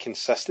high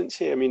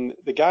consistency. I mean,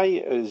 the guy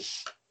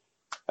has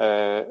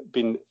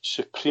been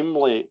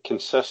supremely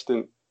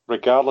consistent,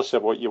 regardless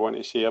of what you want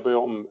to say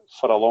about him,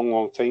 for a long,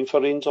 long time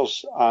for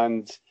Rangers.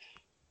 And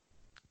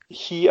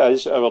he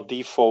is our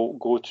default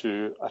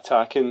go-to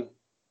attacking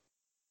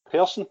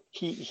person.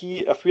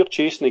 He, if we're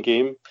chasing the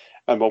game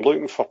and we're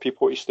looking for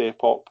people to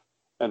step up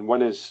and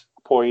win his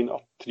point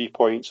or 3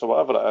 points or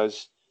whatever it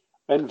is,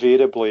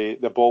 invariably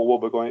the ball will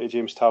be going to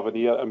James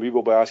Tavernier and we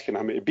will be asking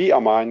him to beat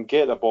a man,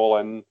 get the ball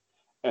in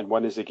and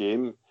win us the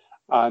game.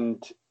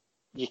 And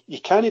you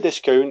can't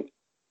discount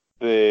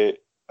the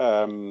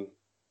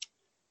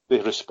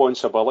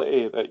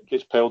responsibility that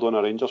gets piled on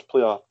a Rangers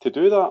player to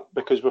do that,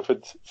 because we've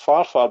had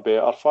far, far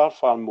better,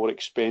 far more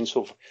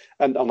expensive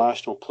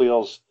international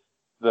players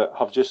that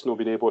have just not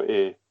been able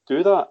to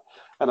do that.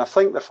 And I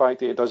think the fact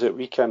that he does it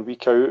week in,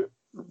 week out,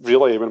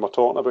 really, when we're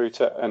talking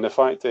about it, and the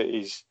fact that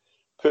he's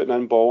putting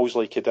in balls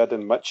like he did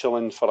in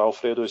Michelin for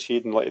Alfredo's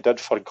head and like he did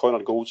for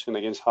Connor Goldson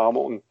against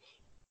Hamilton,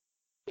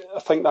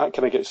 I think that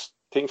kind of gets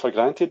taken for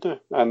granted now.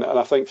 And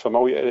I think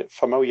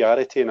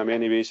familiarity in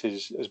many ways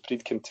has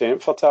breed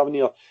contempt for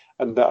Tavernier,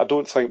 and I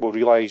don't think we'll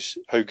realise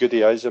how good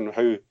he is and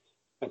how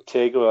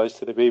integral he is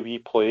to the way we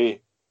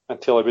play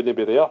until he wouldn't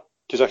be there.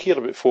 because I hear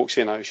about folks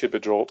saying I should be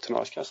dropped and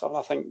all that kind of stuff, and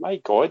I think, my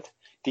God,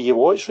 do you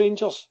watch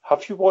Rangers?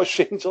 Have you watched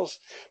Rangers?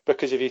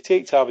 Because if you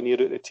take Tavernier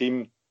out of the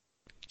team,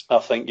 I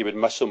think you would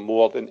miss him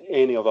more than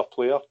any other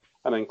player,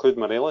 and I include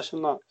Morelos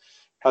in that.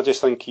 I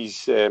just think he's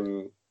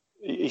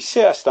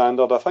set a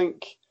standard.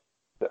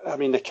 I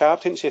mean, the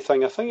captaincy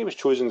thing, I think he was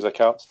chosen as a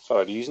captain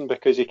for a reason,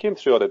 because he came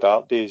through all the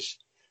dark days,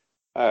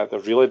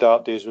 the really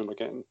dark days when we're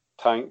getting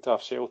tanked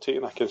off Celtic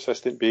on a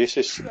consistent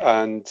basis,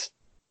 and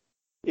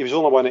he was the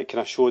only one that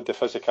kind of showed the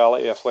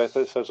physicality,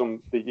 athleticism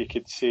that you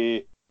could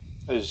say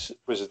was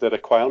the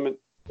requirement.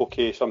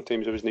 Okay,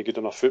 sometimes he wasn't good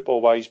enough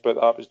football-wise, but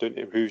that was down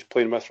to who he was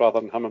playing with rather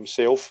than him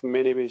himself in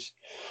many ways.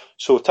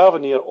 So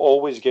Tavernier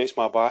always gets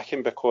my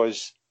backing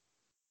because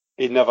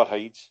he never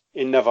hides.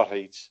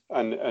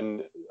 And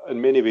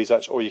in many ways,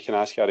 that's all you can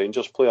ask a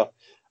Rangers player.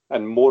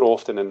 And more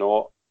often than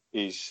not,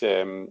 he's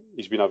been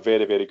a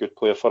very, very good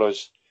player for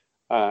us.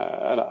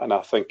 And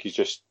I think he's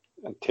just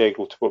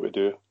integral to what we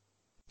do.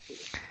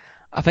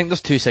 I think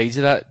there's two sides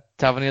of that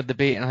Tavernier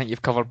debate, and I think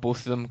you've covered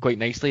both of them quite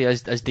nicely.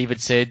 As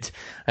David said,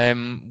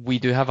 we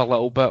do have a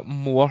little bit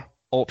more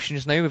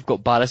options now. We've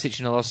got Barisic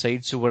on the other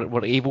side, so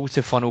we're able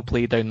to funnel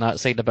play down that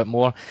side a bit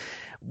more.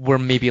 We're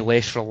maybe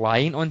less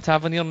reliant on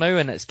Tavernier now,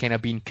 and it's kind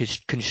of been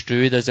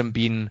construed as him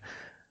being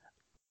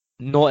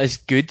not as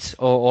good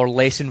or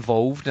less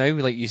involved now.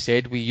 Like you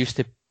said, we used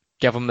to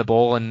give him the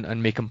ball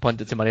and make him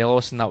punt it to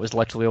Morelos, and that was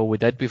literally all we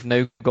did. We've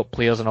now got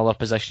players in other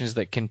positions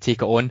that can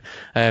take it on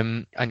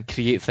and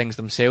create things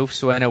themselves.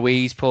 So in a way,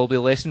 he's probably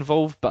less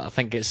involved, but I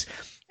think it's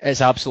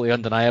absolutely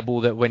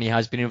undeniable that when he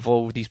has been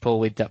involved, he's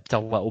probably dipped a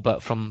little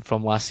bit from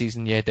last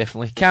season. Yeah,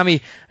 definitely. Cammy,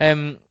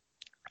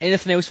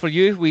 anything else for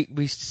you?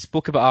 We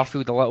spoke about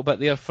Arfield a little bit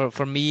there.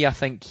 For me, I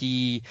think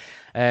he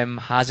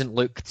hasn't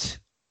looked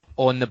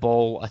on the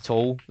ball at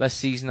all this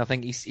season. I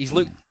think he's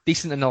looked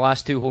decent in the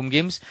last two home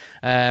games,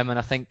 and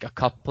I think a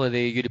couple of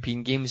the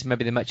European games,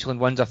 maybe the Michelin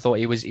ones, I thought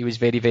he was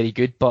very, very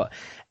good, but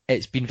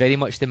it's been very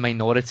much the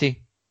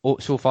minority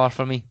so far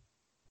for me.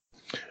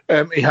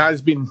 He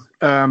has been.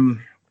 I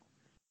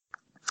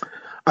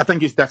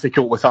think it's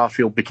difficult with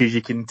Arfield because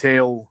you can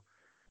tell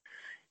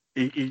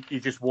he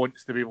just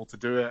wants to be able to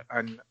do it,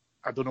 and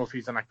I don't know if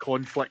he's in a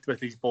conflict with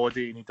his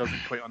body and he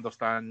doesn't quite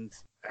understand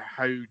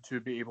how to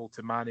be able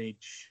to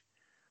manage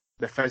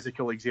the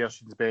physical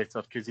exertions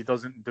better, because he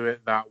doesn't do it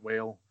that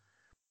well.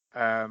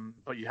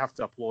 But you have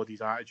to applaud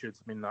his attitude.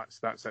 I mean,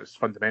 that's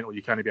fundamental.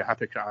 You can't be a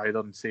hypocrite either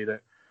and say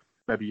that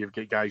maybe you've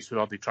got guys who are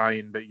already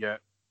trying, but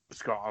yet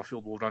Scott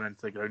Arfield will run into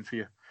the ground for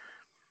you.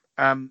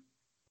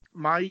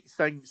 My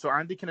thing, so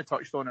Andy kind of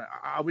touched on it.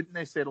 I wouldn't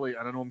necessarily,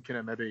 and I know I'm kind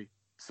of maybe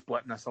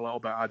splitting this a little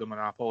bit, Adam,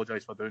 and I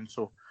apologise for doing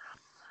so.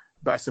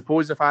 But I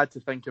suppose if I had to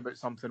think about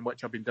something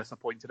which I've been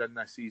disappointed in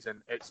this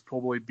season, it's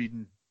probably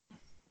been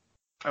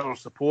our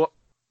support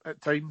at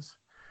times,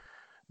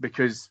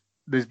 because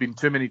there's been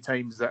too many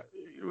times that,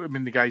 I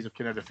mean, the guys have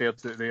kind of referred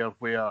to it there,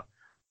 where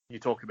you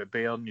talk about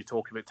Byrne, you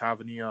talk about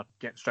Tavernier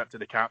getting stripped of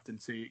the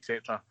captaincy,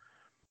 etc.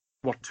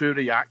 We're too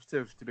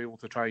reactive to be able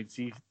to try and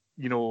see,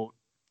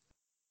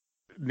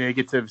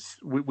 negatives.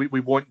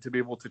 We want to be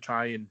able to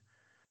try and,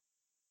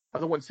 I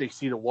don't want to say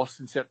see the worst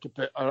in circuit,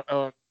 but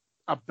our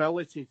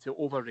ability to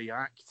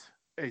overreact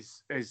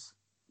is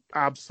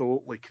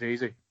absolutely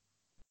crazy.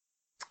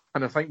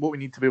 And I think what we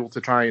need to be able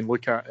to try and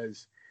look at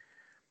is,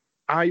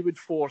 I would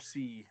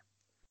foresee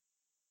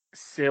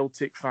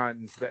Celtic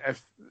fans that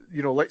if,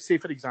 let's say,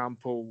 for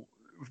example,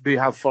 they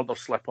have further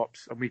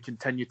slip-ups and we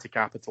continue to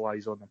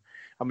capitalise on them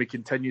and we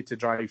continue to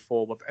drive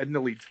forward in the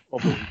lead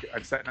of the league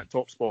and sitting at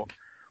top spot,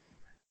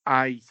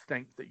 I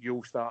think that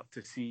you'll start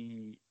to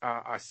see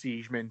a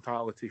siege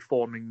mentality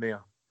forming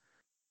there.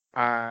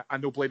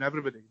 And they'll blame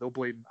everybody. They'll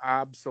blame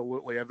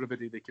absolutely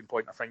everybody they can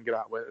point a finger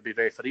at, whether it be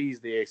referees,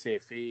 the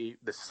SFA,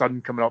 the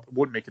sun coming up. It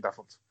won't make a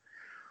difference.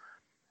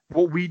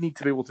 What we need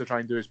to be able to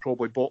try and do is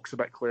probably box a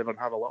bit clever and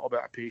have a little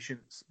bit of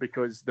patience,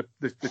 because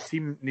the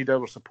team need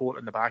our support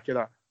in the back of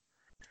that.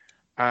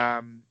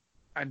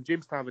 And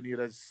James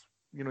Tavernier is,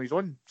 he's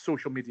on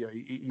social media.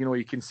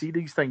 He can see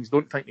these things.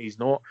 Don't think he's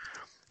not.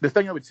 The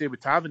thing I would say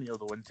with Tavernier,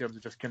 though, in terms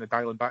of just kind of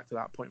dialing back to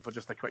that point for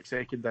just a quick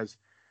second, is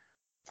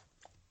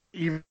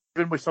even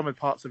with some of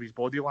the parts of his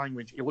body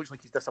language, he looks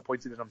like he's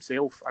disappointed in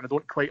himself, and I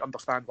don't quite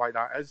understand why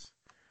that is.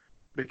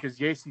 Because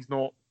yes, he's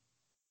not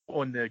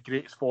on the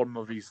greatest form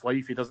of his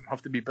life, he doesn't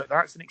have to be, but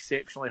that's an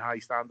exceptionally high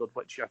standard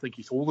which I think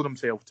he's holding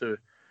himself to,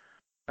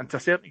 and to a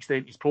certain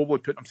extent he's probably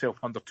putting himself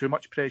under too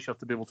much pressure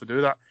to be able to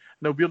do that.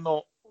 Now, we're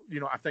not,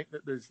 I think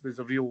that there's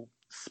a real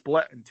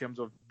split in terms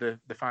of the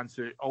fans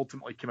who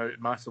ultimately came out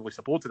and massively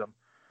supported him,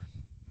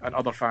 and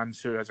other fans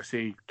who, as I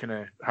say, kind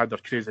of had their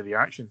crazy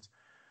reactions.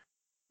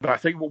 But I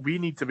think what we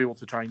need to be able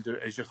to try and do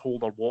is just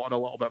hold our water a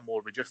little bit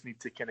more. We just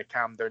need to kind of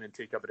calm down and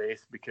take a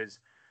breath, because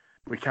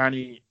we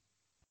can't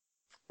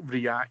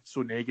react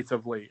so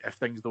negatively if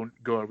things don't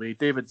go our way.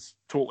 David's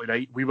totally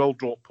right. We will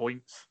drop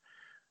points,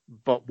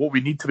 but what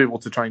we need to be able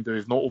to try and do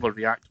is not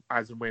overreact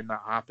as and when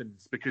that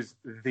happens, because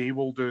they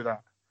will do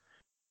that.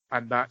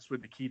 And that's where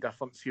the key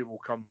difference here will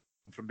come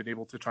from, being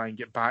able to try and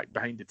get back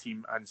behind the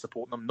team and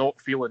support them,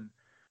 not feeling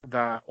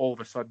that all of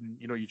a sudden,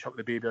 you chuck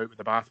the baby out with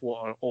the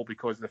bathwater, all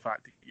because of the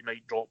fact that you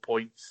might drop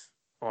points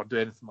or do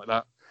anything like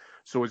that.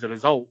 So as a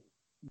result,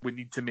 we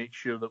need to make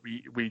sure that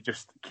we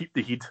just keep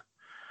the heat.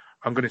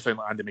 I'm going to sound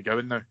like Andy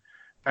McGowan now.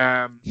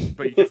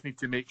 But you just need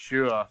to make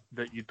sure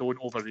that you don't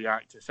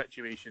overreact to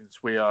situations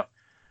where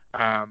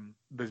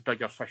there's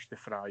bigger fish to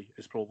fry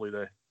is probably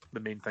the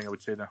main thing I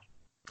would say there.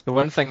 The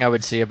one thing I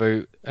would say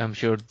about, I'm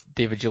sure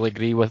David you'll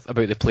agree with,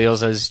 about the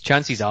players is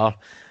chances are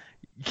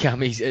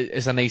Cammy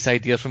is a nice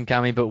idea from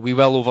Cammy, but we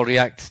will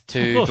overreact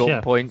to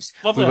drop points.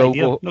 Lovely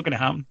idea. Not going to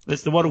happen.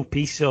 It's the world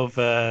peace of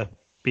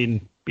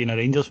being a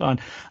Rangers fan.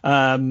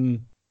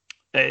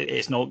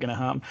 It's not going to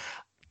happen.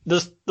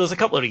 There's a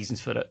couple of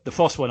reasons for it. The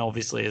first one,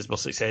 obviously, is we're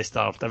success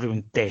starved.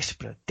 Everyone's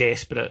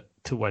desperate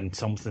to win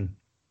something.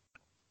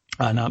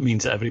 And that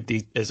means that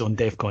everybody is on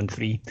DEFCON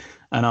 3,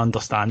 and I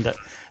understand it.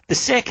 The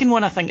second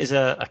one, I think, is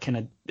a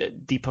kind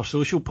of deeper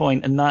social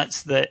point, and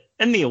that's that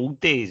in the old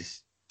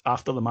days,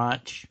 after the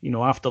match,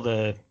 after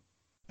the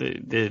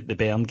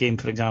Bern game,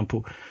 for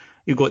example,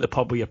 you go to the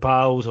pub with your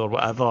pals or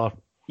whatever,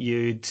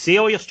 you'd say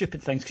all your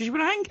stupid things because you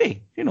were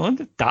angry.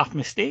 The daft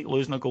mistake,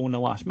 losing a goal in the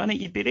last minute,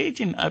 you'd be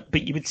raging.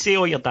 But you would say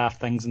all your daft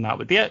things, and that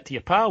would be it to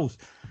your pals.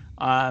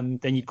 Then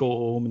you'd go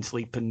home and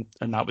sleep, and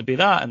that would be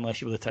that,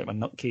 unless you were the type of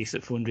nutcase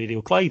that phoned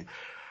Radio Clyde.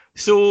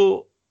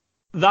 So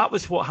that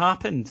was what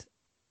happened.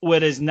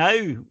 Whereas now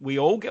we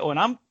all get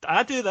on.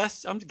 I do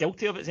this. I'm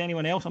guilty of it as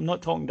anyone else. I'm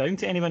not talking down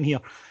to anyone here.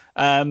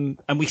 And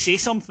we say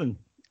something,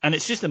 and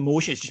it's just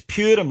emotion. It's just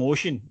pure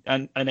emotion,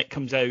 and it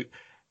comes out.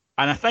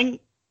 And I think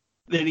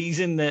the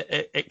reason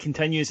that it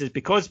continues is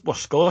because we're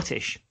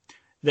Scottish,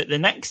 that the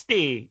next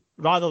day,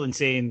 rather than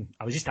saying,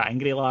 I was just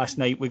angry last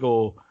night, we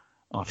go,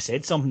 I've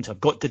said something, so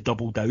I've got to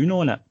double down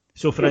on it.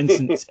 So, for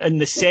instance, in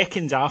the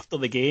seconds after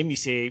the game, you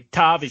say,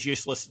 Tav is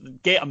useless,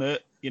 get him out,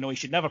 he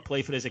should never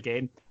play for us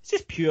again. It's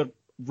just pure,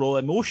 raw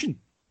emotion.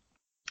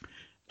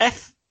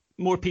 If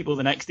more people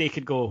the next day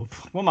could go,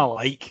 what am I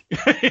like?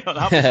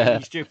 That was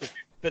really stupid.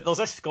 But there's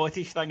this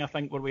Scottish thing, I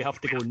think, where we have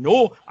to go,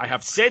 no, I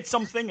have said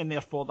something, and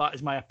therefore that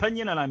is my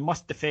opinion, and I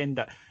must defend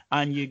it.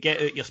 And you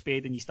get out your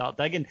spade and you start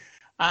digging.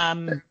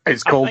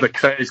 It's called the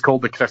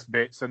Chris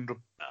Betts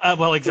syndrome.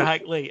 Well,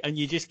 exactly, and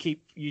you just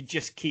keep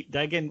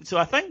digging. So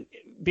I think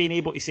being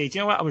able to say, do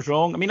you know what, I was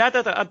wrong. I mean, I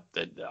did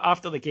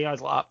after the game. I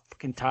was like,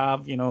 fucking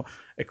Tav,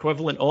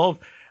 equivalent of.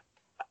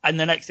 And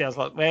the next day I was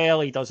like,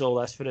 well, he does all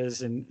this for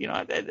us, and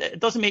it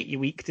doesn't make you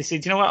weak to say,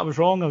 do you know what, I was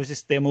wrong. I was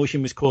just, the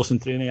emotion was coursing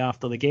through me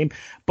after the game.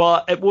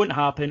 But it won't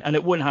happen, and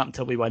it won't happen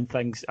till we win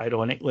things,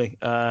 ironically.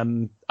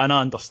 And I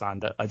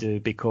understand it, I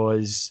do,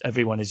 because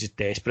everyone is just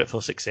desperate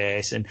for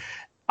success, and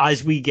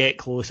as we get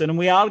closer, and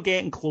we are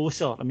getting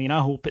closer. I mean,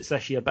 I hope it's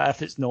this year, but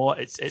if it's not,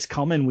 it's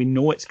coming. We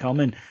know it's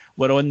coming.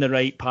 We're on the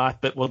right path,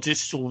 but we're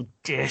just so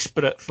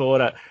desperate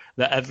for it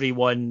that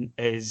everyone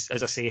is,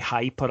 as I say,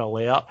 hyper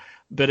alert.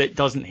 But it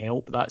doesn't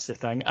help. That's the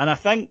thing. And I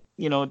think,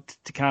 to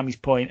Cammy's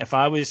point, if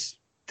I was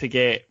to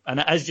get, and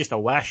it is just a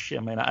wish. I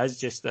mean, it is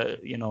just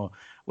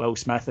Will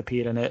Smith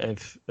appearing out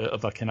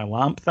of a kind of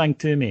lamp thing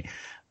to me.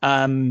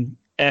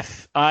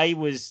 If I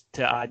was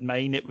to add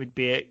mine, it would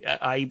be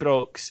at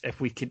Ibrox. If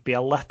we could be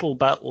a little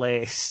bit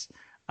less,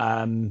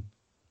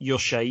 you're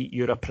shite,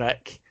 you're a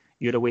prick,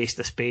 you're a waste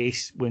of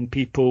space when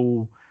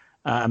people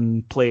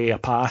play a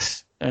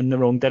pass in the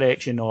wrong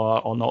direction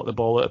or knock the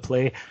ball out of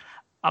play.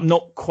 I'm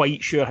not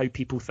quite sure how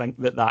people think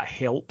that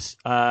helps.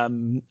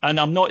 And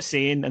I'm not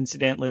saying,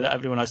 incidentally, that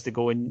everyone has to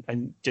go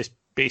and just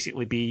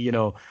basically be,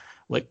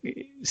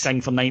 sing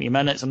for 90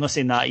 minutes. I'm not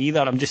saying that either.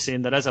 I'm just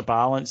saying there is a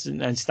balance,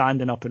 and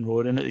standing up and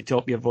roaring at the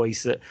top of your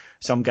voice that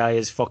some guy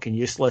is fucking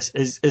useless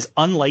is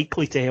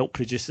unlikely to help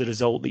produce the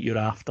result that you're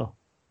after.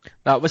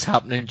 That was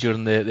happening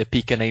during the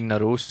peak of 9 in a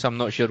row, so I'm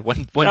not sure when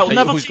it'll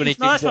never change. Going to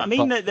that's what I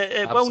mean.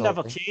 It will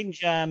never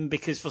change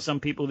because for some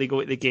people they go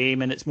to the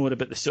game and it's more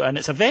about and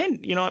it's a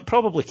vent. It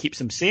probably keeps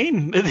them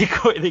sane that they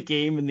go to the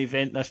game and they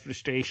vent this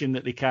frustration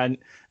that they can't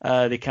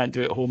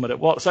do at home or at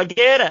work. So I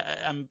get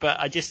it, but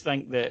I just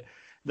think that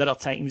there are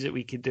times that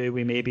we could do.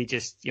 We maybe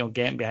just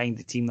getting behind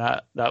the team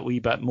that wee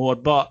bit more.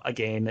 But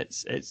again,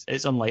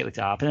 it's unlikely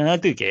to happen, and I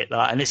do get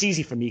that. And it's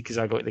easy for me because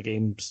I go to the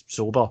games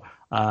sober.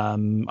 I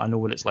know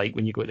what it's like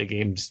when you go to the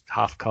games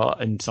half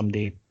cut and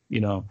somebody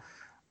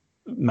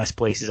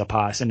misplaces a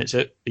pass and it's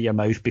out of your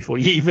mouth before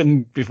you've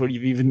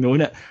even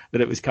known it that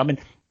it was coming.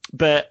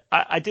 But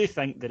I do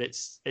think that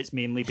it's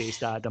mainly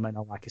based, Adam, in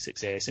a lack of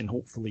success, and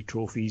hopefully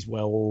trophies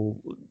will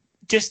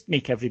just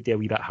make everybody a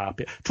wee bit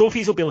happy.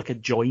 Trophies will be like a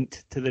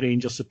joint to the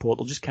Rangers support.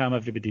 They'll just calm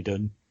everybody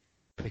down.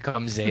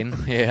 Become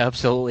zen. Yeah,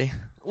 absolutely.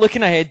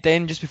 Looking ahead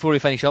then, just before we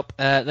finish up,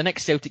 the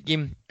next Celtic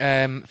game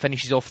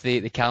finishes off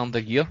the calendar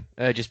year,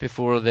 just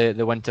before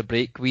the winter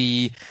break.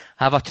 We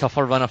have a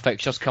tougher run of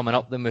fixtures coming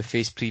up than we've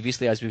faced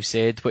previously, as we've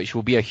said, which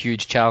will be a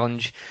huge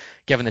challenge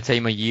given the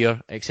time of year,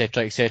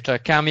 etc., etc.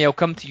 Cammy, I'll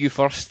come to you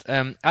first.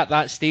 At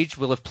that stage,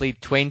 we'll have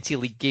played 20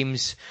 league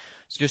games,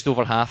 so just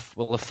over half.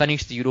 We'll have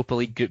finished the Europa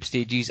League group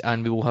stages,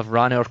 and we will have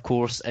ran our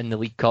course in the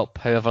League Cup,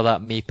 however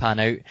that may pan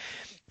out.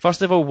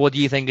 First of all, what do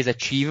you think is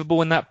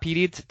achievable in that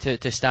period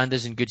to stand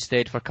us in good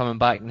stead for coming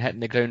back and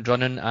hitting the ground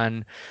running?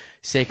 And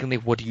secondly,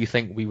 what do you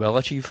think we will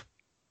achieve?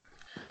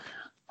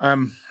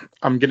 I'm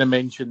going to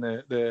mention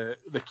the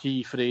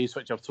key phrase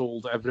which I've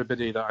told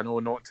everybody that I know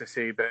not to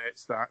say, but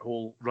it's that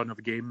whole run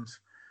of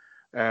games,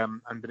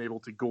 and being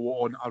able to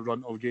go on a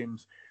run of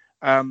games.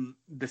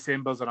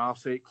 December's an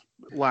arsehole.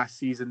 Last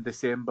season,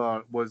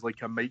 December was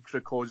like a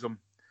microcosm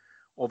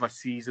of a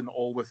season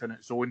all within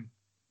its own,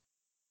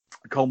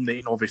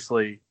 culminating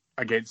obviously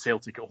against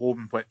Celtic at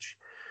home, which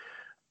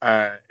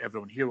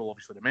everyone here will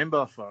obviously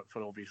remember for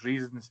obvious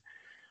reasons.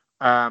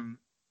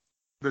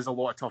 There's a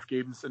lot of tough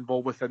games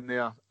involved within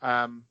there.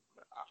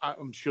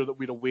 I'm sure that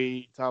we're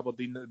away to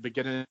Aberdeen at the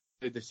beginning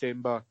of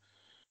December.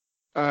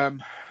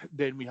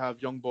 Then we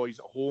have Young Boys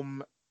at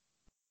home.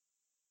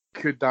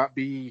 Could that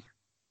be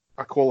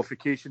a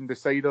qualification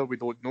decider? We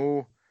don't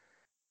know.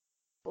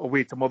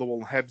 Away to Motherwell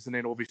and Hibs, and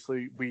then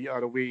obviously we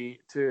are away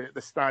to the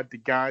Stade de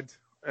Gad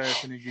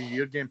for the New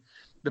Year game.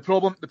 The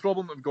problem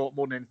we've got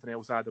more than anything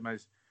else, Adam,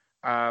 is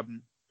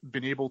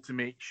being able to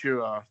make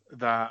sure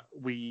that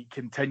we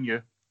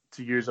continue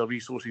to use our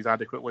resources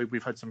adequately.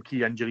 We've had some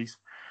key injuries,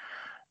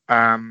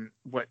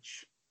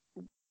 which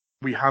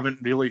we haven't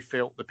really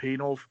felt the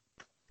pain of.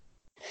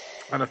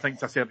 And I think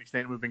to a certain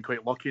extent we've been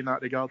quite lucky in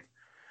that regard.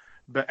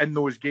 But in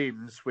those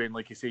games, when,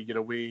 like you say, you're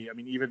away, I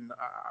mean, even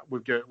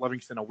we've got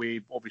Livingston away,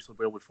 obviously,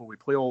 well before we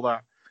play all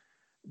that.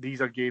 These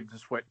are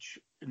games which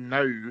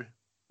now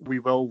we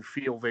will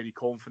feel very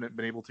confident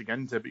being able to get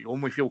into, but you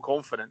only feel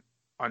confident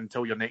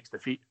until your next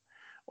defeat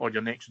or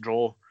your next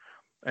draw.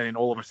 And then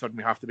all of a sudden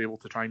we have to be able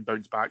to try and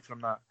bounce back from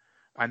that.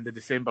 And the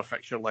December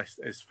fixture list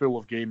is full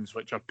of games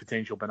which are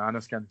potential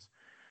banana skins.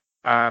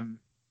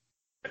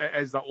 It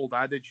is that old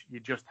adage, you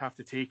just have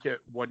to take it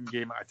one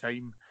game at a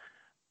time.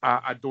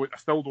 I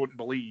still don't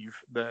believe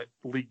that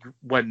league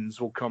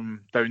wins will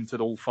come down to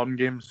the Old Firm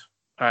games.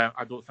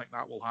 I don't think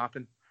that will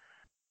happen.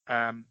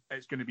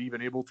 It's going to be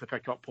being able to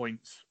pick up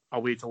points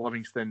away to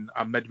Livingston,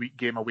 a midweek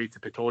game away to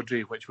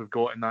Pittodrie, which we've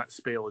got in that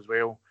spell as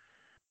well.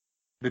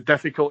 The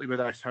difficulty with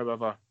this,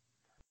 however,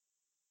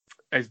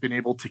 is being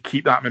able to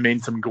keep that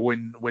momentum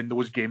going when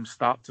those games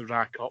start to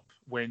rack up.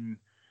 And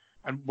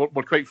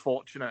we're quite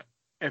fortunate.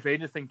 If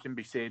anything can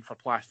be said for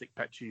plastic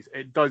pitches,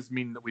 it does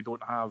mean that we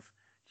don't have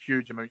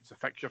huge amounts of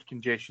fixture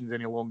congestions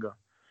any longer.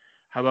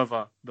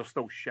 However, they're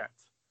still shit.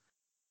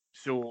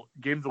 So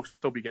games will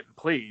still be getting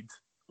played,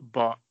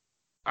 but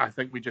I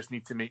think we just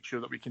need to make sure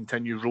that we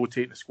continue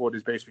rotating the squad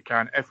as best we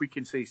can. If we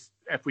can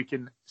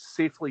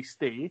safely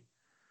stay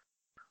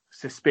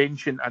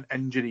suspension and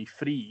injury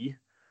free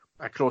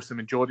across the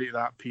majority of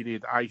that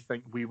period, I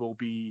think we will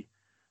be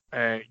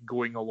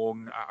going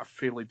along at a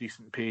fairly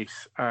decent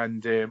pace,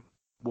 and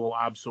we'll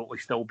absolutely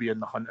still be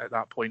in the hunt at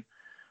that point.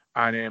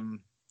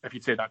 And if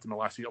you'd said that to me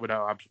last year,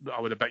 I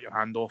would have bit your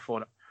hand off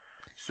on it.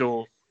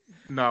 So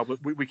no,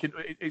 we can.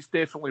 It's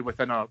definitely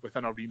within our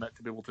remit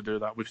to be able to do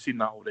that. We've seen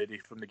that already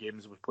from the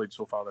games we've played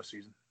so far this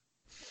season.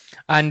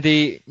 And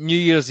the New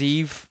Year's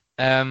Eve,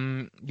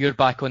 you're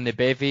back on the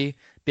bevy.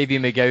 Baby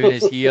McGowan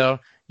is here.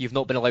 You've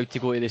not been allowed to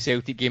go to the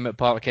Celtic game at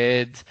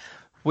Parkhead.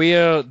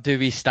 Where do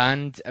we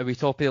stand? Are we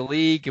top of the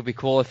league? Have we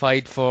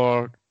qualified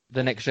for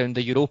the next round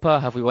of Europa?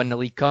 Have we won the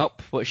League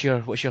Cup? What's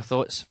your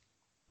thoughts?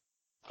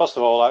 First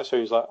of all, that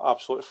sounds like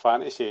absolute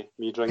fantasy,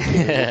 me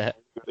drinking.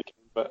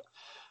 But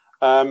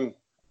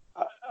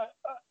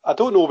I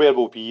don't know where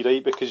we'll be,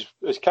 right? Because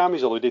as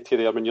Cammy's alluded to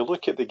there, when you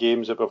look at the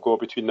games that we've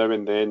got between now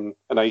and then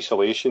in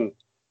isolation,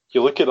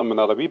 you look at them and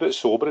they're a wee bit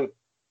sobering.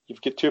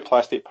 You've got two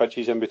plastic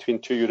pitches in between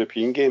two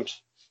European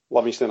games,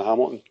 Livingston and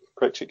Hamilton,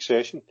 quick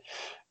succession.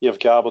 You've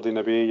got Aberdeen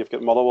away, you've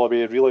got Motherwell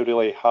away, really,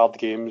 really hard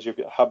games. You've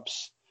got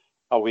Hibs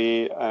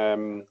away.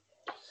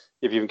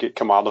 You've even got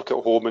Kilmarnock at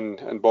home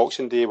and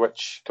Boxing Day,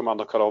 which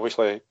Kilmarnock are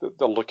obviously,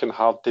 they're looking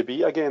hard to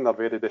beat again. They're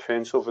very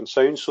defensive and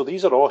sound. So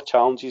these are all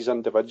challenges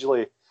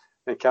individually.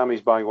 And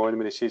Cammy's bang on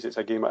when he says it's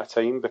a game at a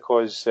time,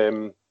 because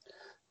they'll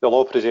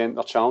all present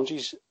their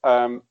challenges.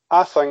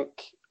 I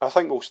think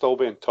we'll still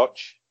be in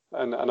touch.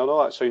 And I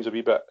know that sounds a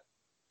wee bit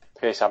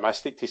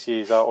pessimistic to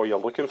say, is that all you're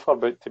looking for,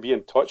 but to be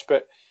in touch.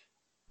 But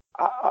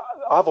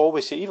I've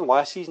always said, even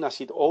last season, I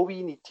said all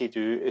we need to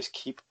do is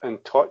keep in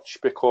touch,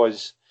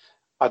 because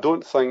I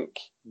don't think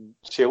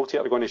Celtic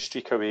are going to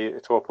streak away at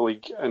the top of the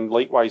league, and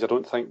likewise I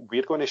don't think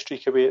we're going to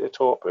streak away at the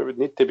top. It would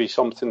need to be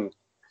something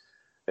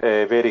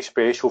very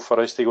special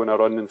for us to go on a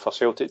run and for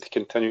Celtic to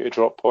continue to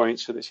drop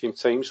points at the same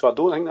time. So I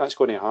don't think that's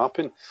going to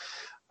happen.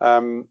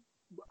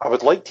 I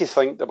would like to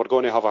think that we're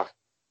going to have a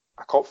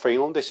cup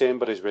final in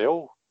December as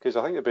well, because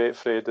I think the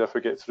Betfred, if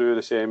we get through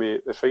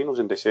the finals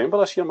in December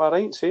this year, am I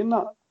right in saying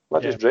that? I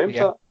just dreamt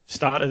that.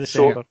 Start of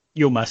December. So,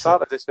 you'll miss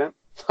start it. Of December.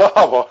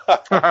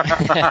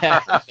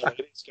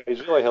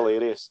 It's really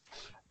hilarious.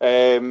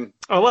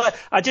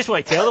 I just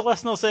want to tell the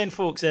listeners then,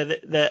 folks,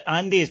 that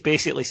Andy is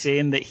basically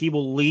saying that he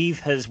will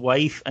leave his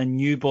wife and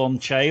newborn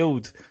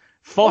child,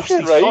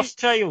 first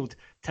child,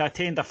 to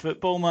attend a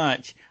football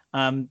match.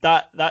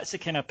 That's the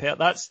kind of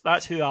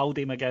that's who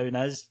Aldi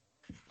McGowan is.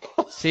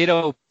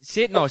 Sarah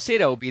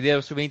will be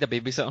there, so we need a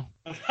babysitter.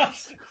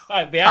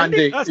 Andy,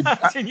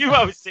 I knew what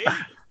I was saying.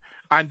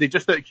 Andy,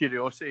 just out of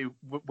curiosity,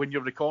 when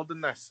you're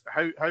recording this,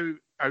 how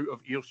out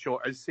of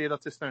earshot is Sarah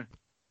just now?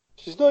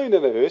 She's not even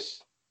in the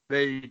house.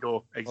 There you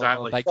go,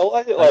 exactly.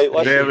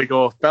 There we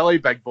go, Billy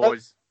Big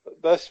Boys.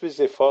 This was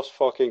the first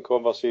fucking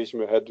conversation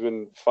we had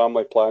when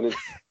family planning.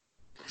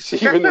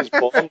 See, when he's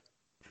born.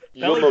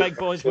 Billy Big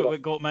Boys, but we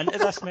got him into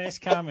this mess,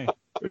 Cammy.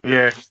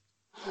 Yeah.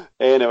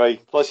 Anyway,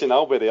 listen,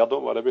 I'll be there,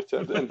 don't worry about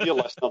it. And dear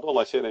listener, don't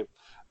listen to him.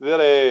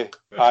 They're,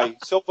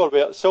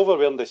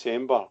 silverware in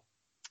December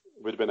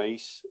would be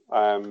nice.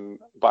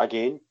 But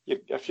again,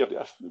 if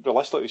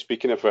realistically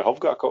speaking, if we have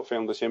got a cup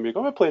final in December, you're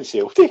going to be playing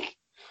Celtic.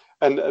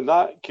 And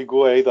that could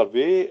go either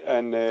way.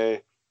 And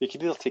you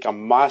could either take a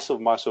massive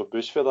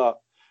boost for that,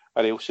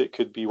 or else it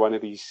could be one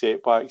of these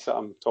setbacks that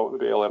I'm talking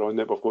about earlier on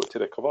that we've got to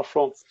recover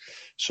from.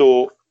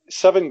 So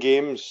 7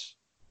 games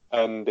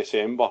in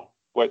December,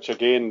 which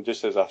again,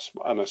 just as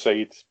an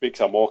aside, makes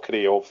a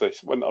mockery of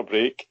this winter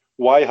break.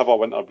 Why have a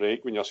winter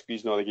break when you're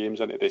squeezing all the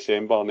games into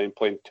December and then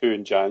playing 2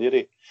 in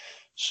January?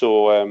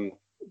 So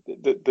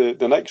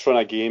the next run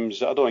of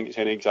games, I don't think it's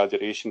any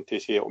exaggeration to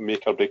say it'll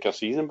make or break a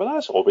season, but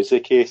that's always the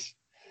case.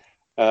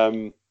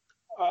 To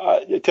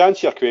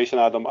answer your question,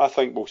 Adam, I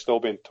think we'll still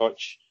be in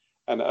touch.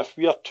 And if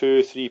we are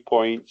 2-3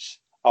 points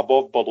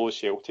below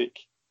Celtic,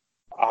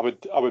 I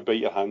would bite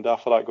your hand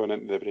off for that going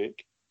into the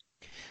break.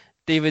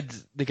 David,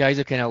 the guys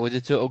have kind of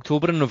alluded to it.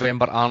 October and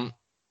November aren't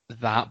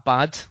that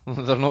bad.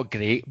 They're not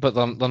great, but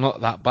they're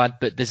not that bad.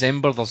 But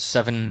December, there's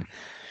 7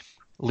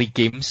 league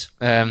games.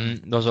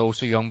 There's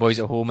also Young Boys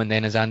at home, and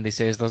then, as Andy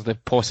says, there's the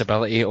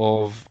possibility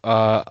of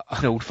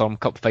an Old Firm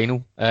Cup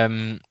final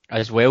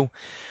as well.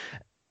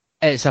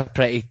 It's a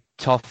pretty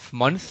tough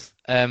month.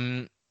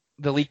 The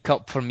League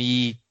Cup for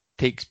me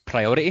takes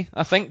priority,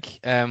 I think.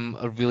 I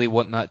really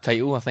want that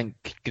title. I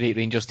think great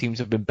Rangers teams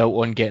have been built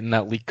on getting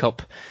that League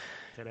Cup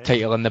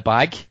title in the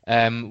bag.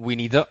 We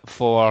need it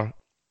for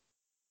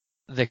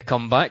the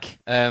comeback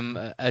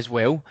as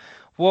well.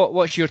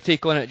 What's your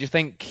take on it? Do you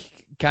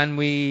think, can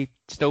we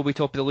still be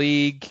top of the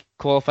league,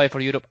 qualify for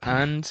Europe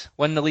and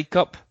win the League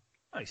Cup?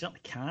 We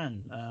certainly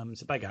can.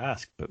 It's a big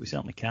ask, but we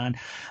certainly can.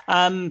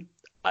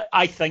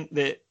 I think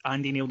that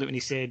Andy nailed it when he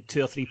said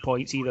 2 or 3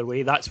 points either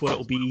way. That's what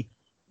it'll be,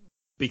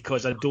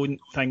 because I don't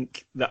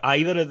think that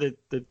either of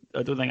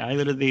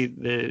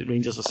the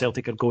Rangers or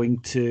Celtic are going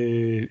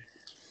to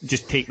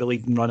just take the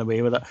lead and run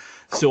away with it.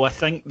 So I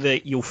think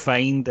that you'll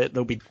find that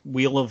there'll be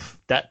wheel of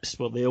dips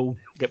where they'll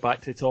get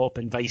back to the top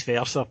and vice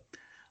versa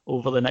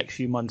over the next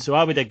few months. So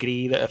I would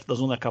agree that if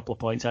there's only a couple of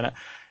points in it,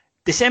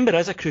 December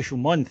is a crucial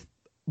month.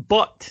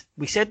 But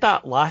we said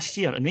that last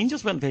year, and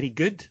Rangers weren't very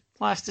good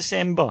last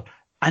December,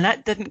 and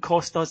that didn't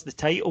cost us the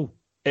title.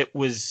 It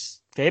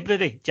was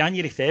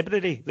January,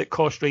 February that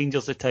cost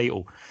Rangers the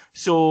title.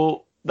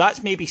 So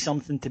that's maybe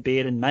something to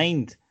bear in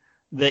mind,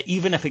 that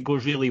even if it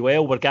goes really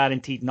well, we're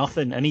guaranteed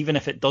nothing. And even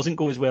if it doesn't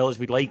go as well as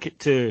we'd like it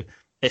to,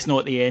 it's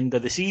not the end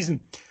of the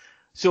season.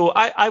 So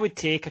I would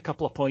take a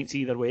couple of points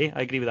either way.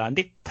 I agree with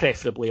Andy.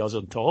 Preferably us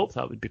on top.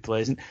 That would be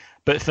pleasant.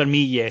 But for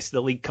me, yes,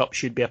 the League Cup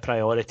should be a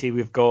priority.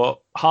 We've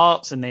got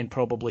Hearts and then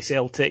probably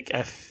Celtic,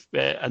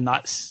 and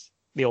that's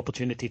the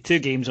opportunity. 2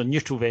 games on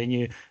neutral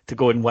venue to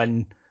go and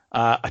win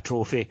a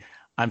trophy.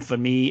 And for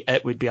me,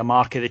 it would be a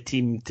mark of the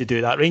team to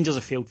do that. Rangers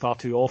have failed far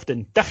too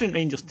often. Different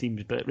Rangers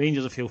teams, but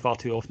Rangers have failed far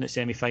too often at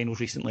semi-finals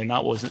recently, and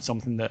that wasn't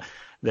something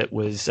that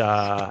was in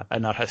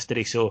our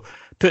history. So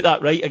put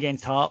that right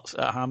against Hearts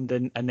at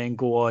Hampden and then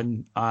go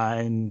on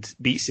and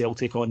beat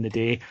Celtic on the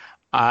day.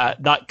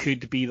 That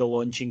could be the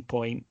launching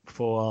point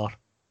for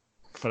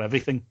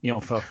everything,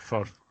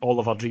 for all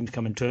of our dreams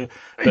coming true.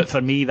 But for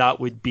me, that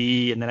would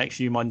be, in the next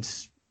few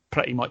months,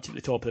 pretty much at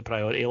the top of the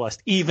priority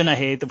list, even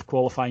ahead of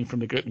qualifying from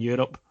the group in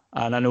Europe.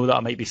 And I know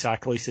that might be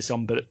sacrilege to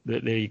some, but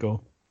there you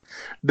go.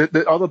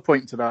 The other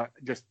point to that,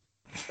 just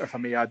if I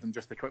may add, and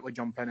just to quickly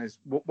jump in, is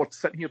we're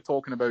sitting here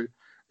talking about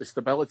the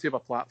stability of a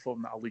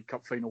platform that a League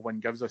Cup final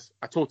win gives us.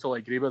 I totally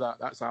agree with that.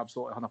 That's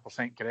absolutely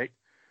 100% correct.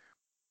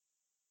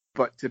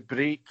 But to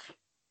break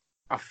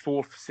a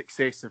 4th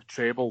successive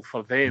treble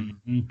for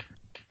them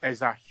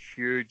is a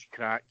huge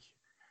crack.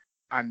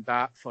 And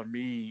that, for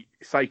me,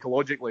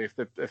 psychologically, if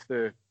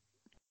the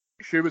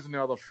shoe was on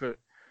the other foot,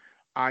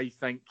 I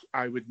think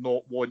I would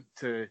not want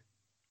to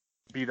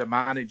be the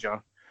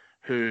manager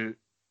who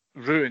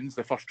ruins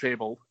the first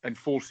treble in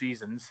 4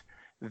 seasons,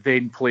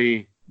 then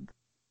play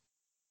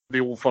the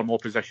Old Firm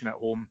opposition at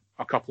home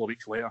a couple of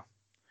weeks later.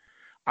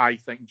 I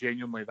think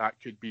genuinely that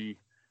could be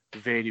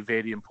very,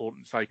 very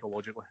important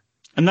psychologically.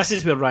 And this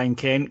is where Ryan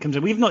Kent comes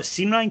in. We've not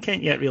seen Ryan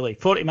Kent yet, really.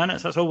 40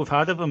 minutes, that's all we've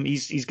had of him.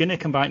 He's going to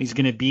come back and he's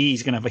going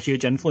to have a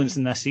huge influence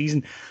in this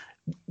season.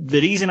 The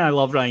reason I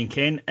love Ryan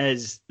Kent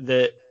is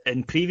that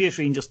in previous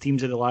Rangers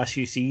teams of the last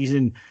few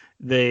seasons,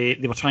 they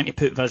were trying to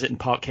put Visit and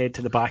Parkhead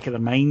to the back of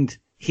their mind.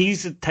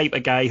 He's the type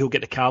of guy who'll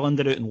get the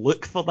calendar out and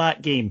look for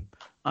that game.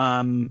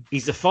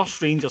 He's the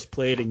first Rangers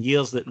player in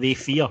years that they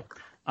fear,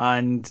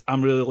 and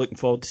I'm really looking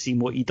forward to seeing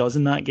what he does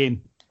in that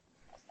game.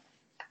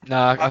 No,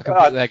 I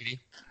completely agree.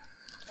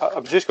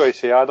 I'm just going to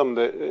say, Adam,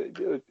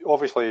 that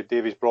obviously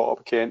Davies brought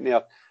up Kent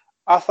there.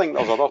 I think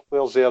there's other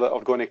players there that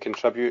are going to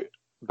contribute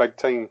big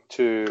time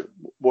to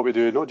what we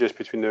do, not just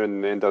between now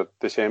and the end of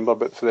December,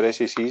 but for the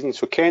rest of the season.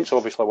 So Kent's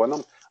obviously one of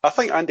them. I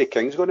think Andy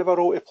King's going to have a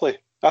role to play.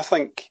 I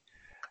think...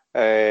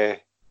 I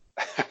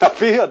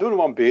don't know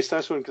what I'm based on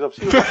this one because I've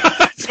seen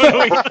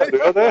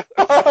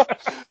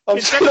I'm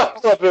sure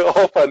about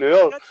half an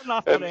hour.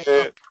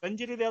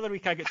 Injury the other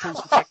week, I get told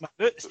to check my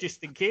boots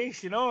just in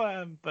case,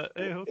 but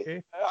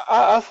okay.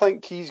 I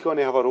think he's going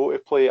to have a role to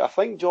play. I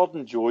think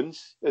Jordan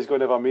Jones is going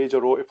to have a major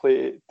role to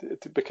play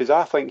because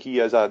I think he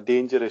is a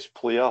dangerous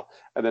player.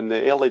 And in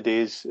the early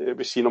days,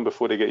 we've seen him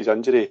before he got his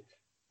injury.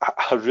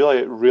 I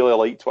really, really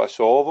liked what I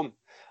saw of him.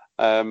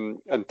 And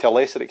to a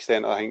lesser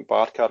extent, I think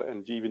Barker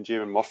and even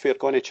Jamin Murphy are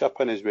going to chip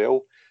in as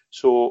well.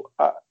 So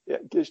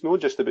it's not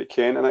just about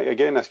Kent. And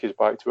again, this goes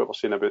back to what we're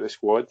saying about the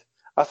squad.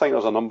 I think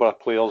there's a number of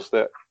players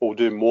that will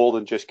do more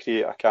than just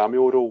create a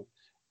cameo role.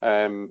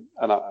 And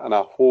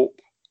I hope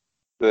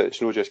that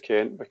it's not just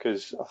Kent,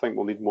 because I think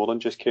we'll need more than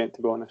just Kent,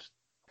 to be honest.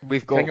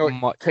 We've got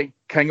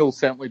King will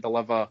certainly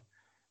deliver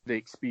the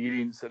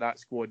experience that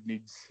squad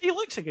needs. He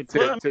looks a good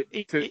player to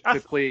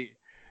play.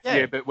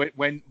 Yeah, but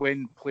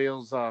when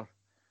players are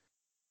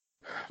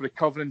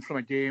recovering from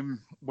a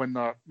game, when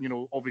they're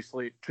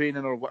obviously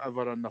training or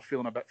whatever, and they're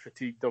feeling a bit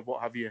fatigued or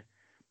what have you,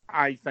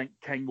 I think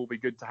King will be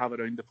good to have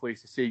around the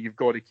place to say you've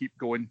got to keep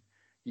going.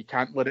 You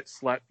can't let it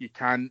slip. You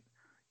can't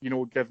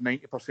give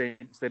 90%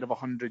 instead of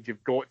 100.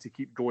 You've got to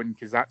keep going,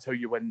 because that's how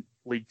you win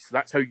leagues.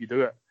 That's how you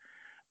do it.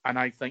 And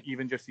I think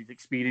even just his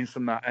experience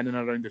from that in and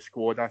around the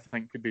squad, I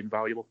think could be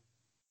invaluable.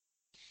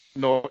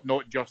 Not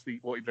just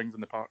what he brings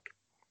in the park.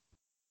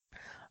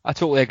 I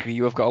totally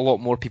agree. We've got a lot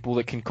more people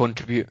that can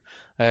contribute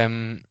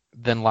than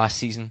last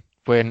season,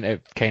 when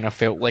it kind of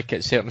felt like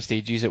at certain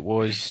stages it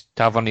was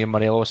Tavernier,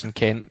 Morelos and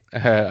Kent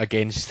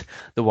against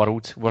the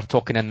world. We're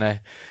talking in the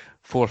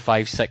 4,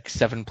 5, 6,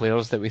 7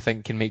 players that we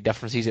think can make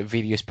differences at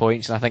various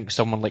points. And I think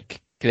someone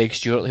like Greg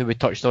Stewart, who we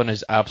touched on,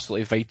 is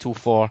absolutely vital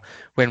for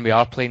when we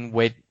are playing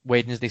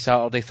Wednesday,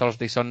 Saturday,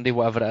 Thursday, Sunday,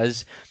 whatever it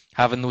is.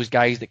 Having those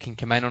guys that can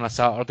come in on a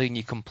Saturday and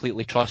you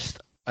completely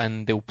trust,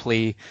 and they'll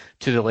play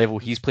to the level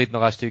he's played in the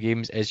last 2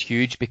 games, is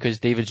huge, because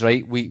David's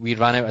right. We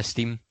ran out of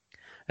steam.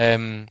 We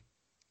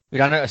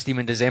ran out of steam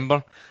in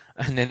December,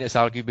 and then it's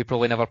argued we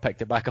probably never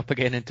picked it back up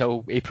again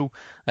until April,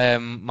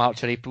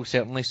 March or April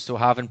certainly. So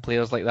having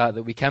players like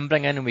that we can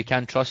bring in and we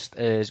can trust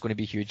is going to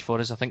be huge for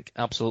us, I think,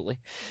 absolutely.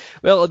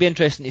 Well, it'll be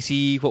interesting to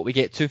see what we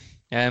get to.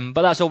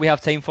 But that's all we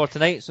have time for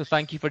tonight, so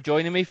thank you for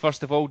joining me.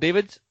 First of all,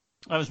 David.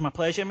 That was my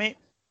pleasure, mate.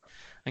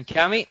 And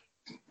Cammy.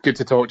 Good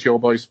to talk to you all,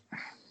 boys.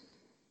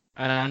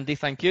 And Andy,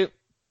 thank you.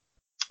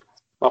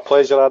 My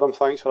pleasure, Adam.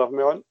 Thanks for having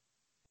me on.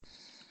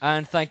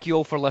 And thank you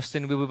all for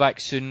listening. We'll be back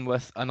soon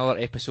with another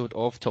episode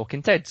of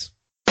Talking Teds.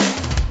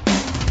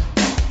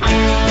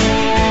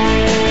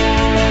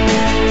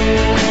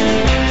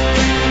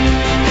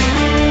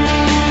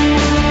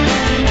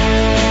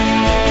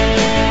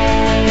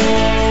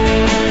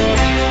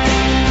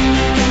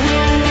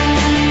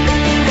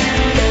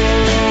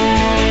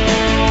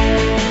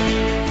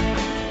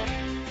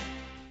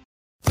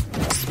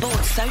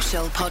 Sports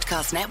Social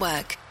Podcast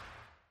Network.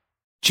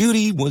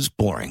 Judy was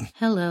boring.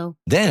 Hello.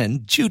 Then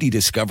Judy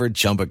discovered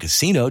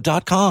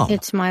ChumbaCasino.com.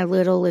 It's my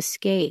little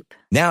escape.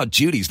 Now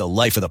Judy's the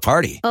life of the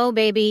party. Oh,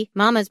 baby,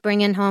 mama's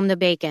bringing home the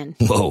bacon.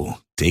 Whoa,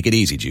 take it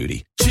easy,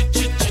 Judy.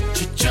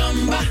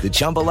 The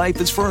Chumba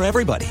life is for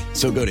everybody.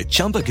 So go to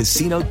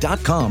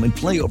ChumbaCasino.com and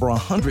play over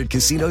 100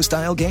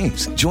 casino-style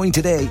games. Join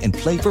today and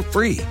play for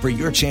free for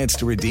your chance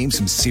to redeem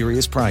some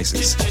serious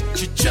prizes.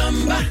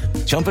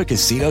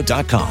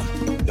 ChumbaCasino.com.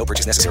 No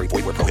purchase necessary.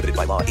 Void where prohibited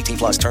by law.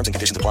 18+ terms and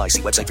conditions apply.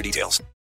 See website for details.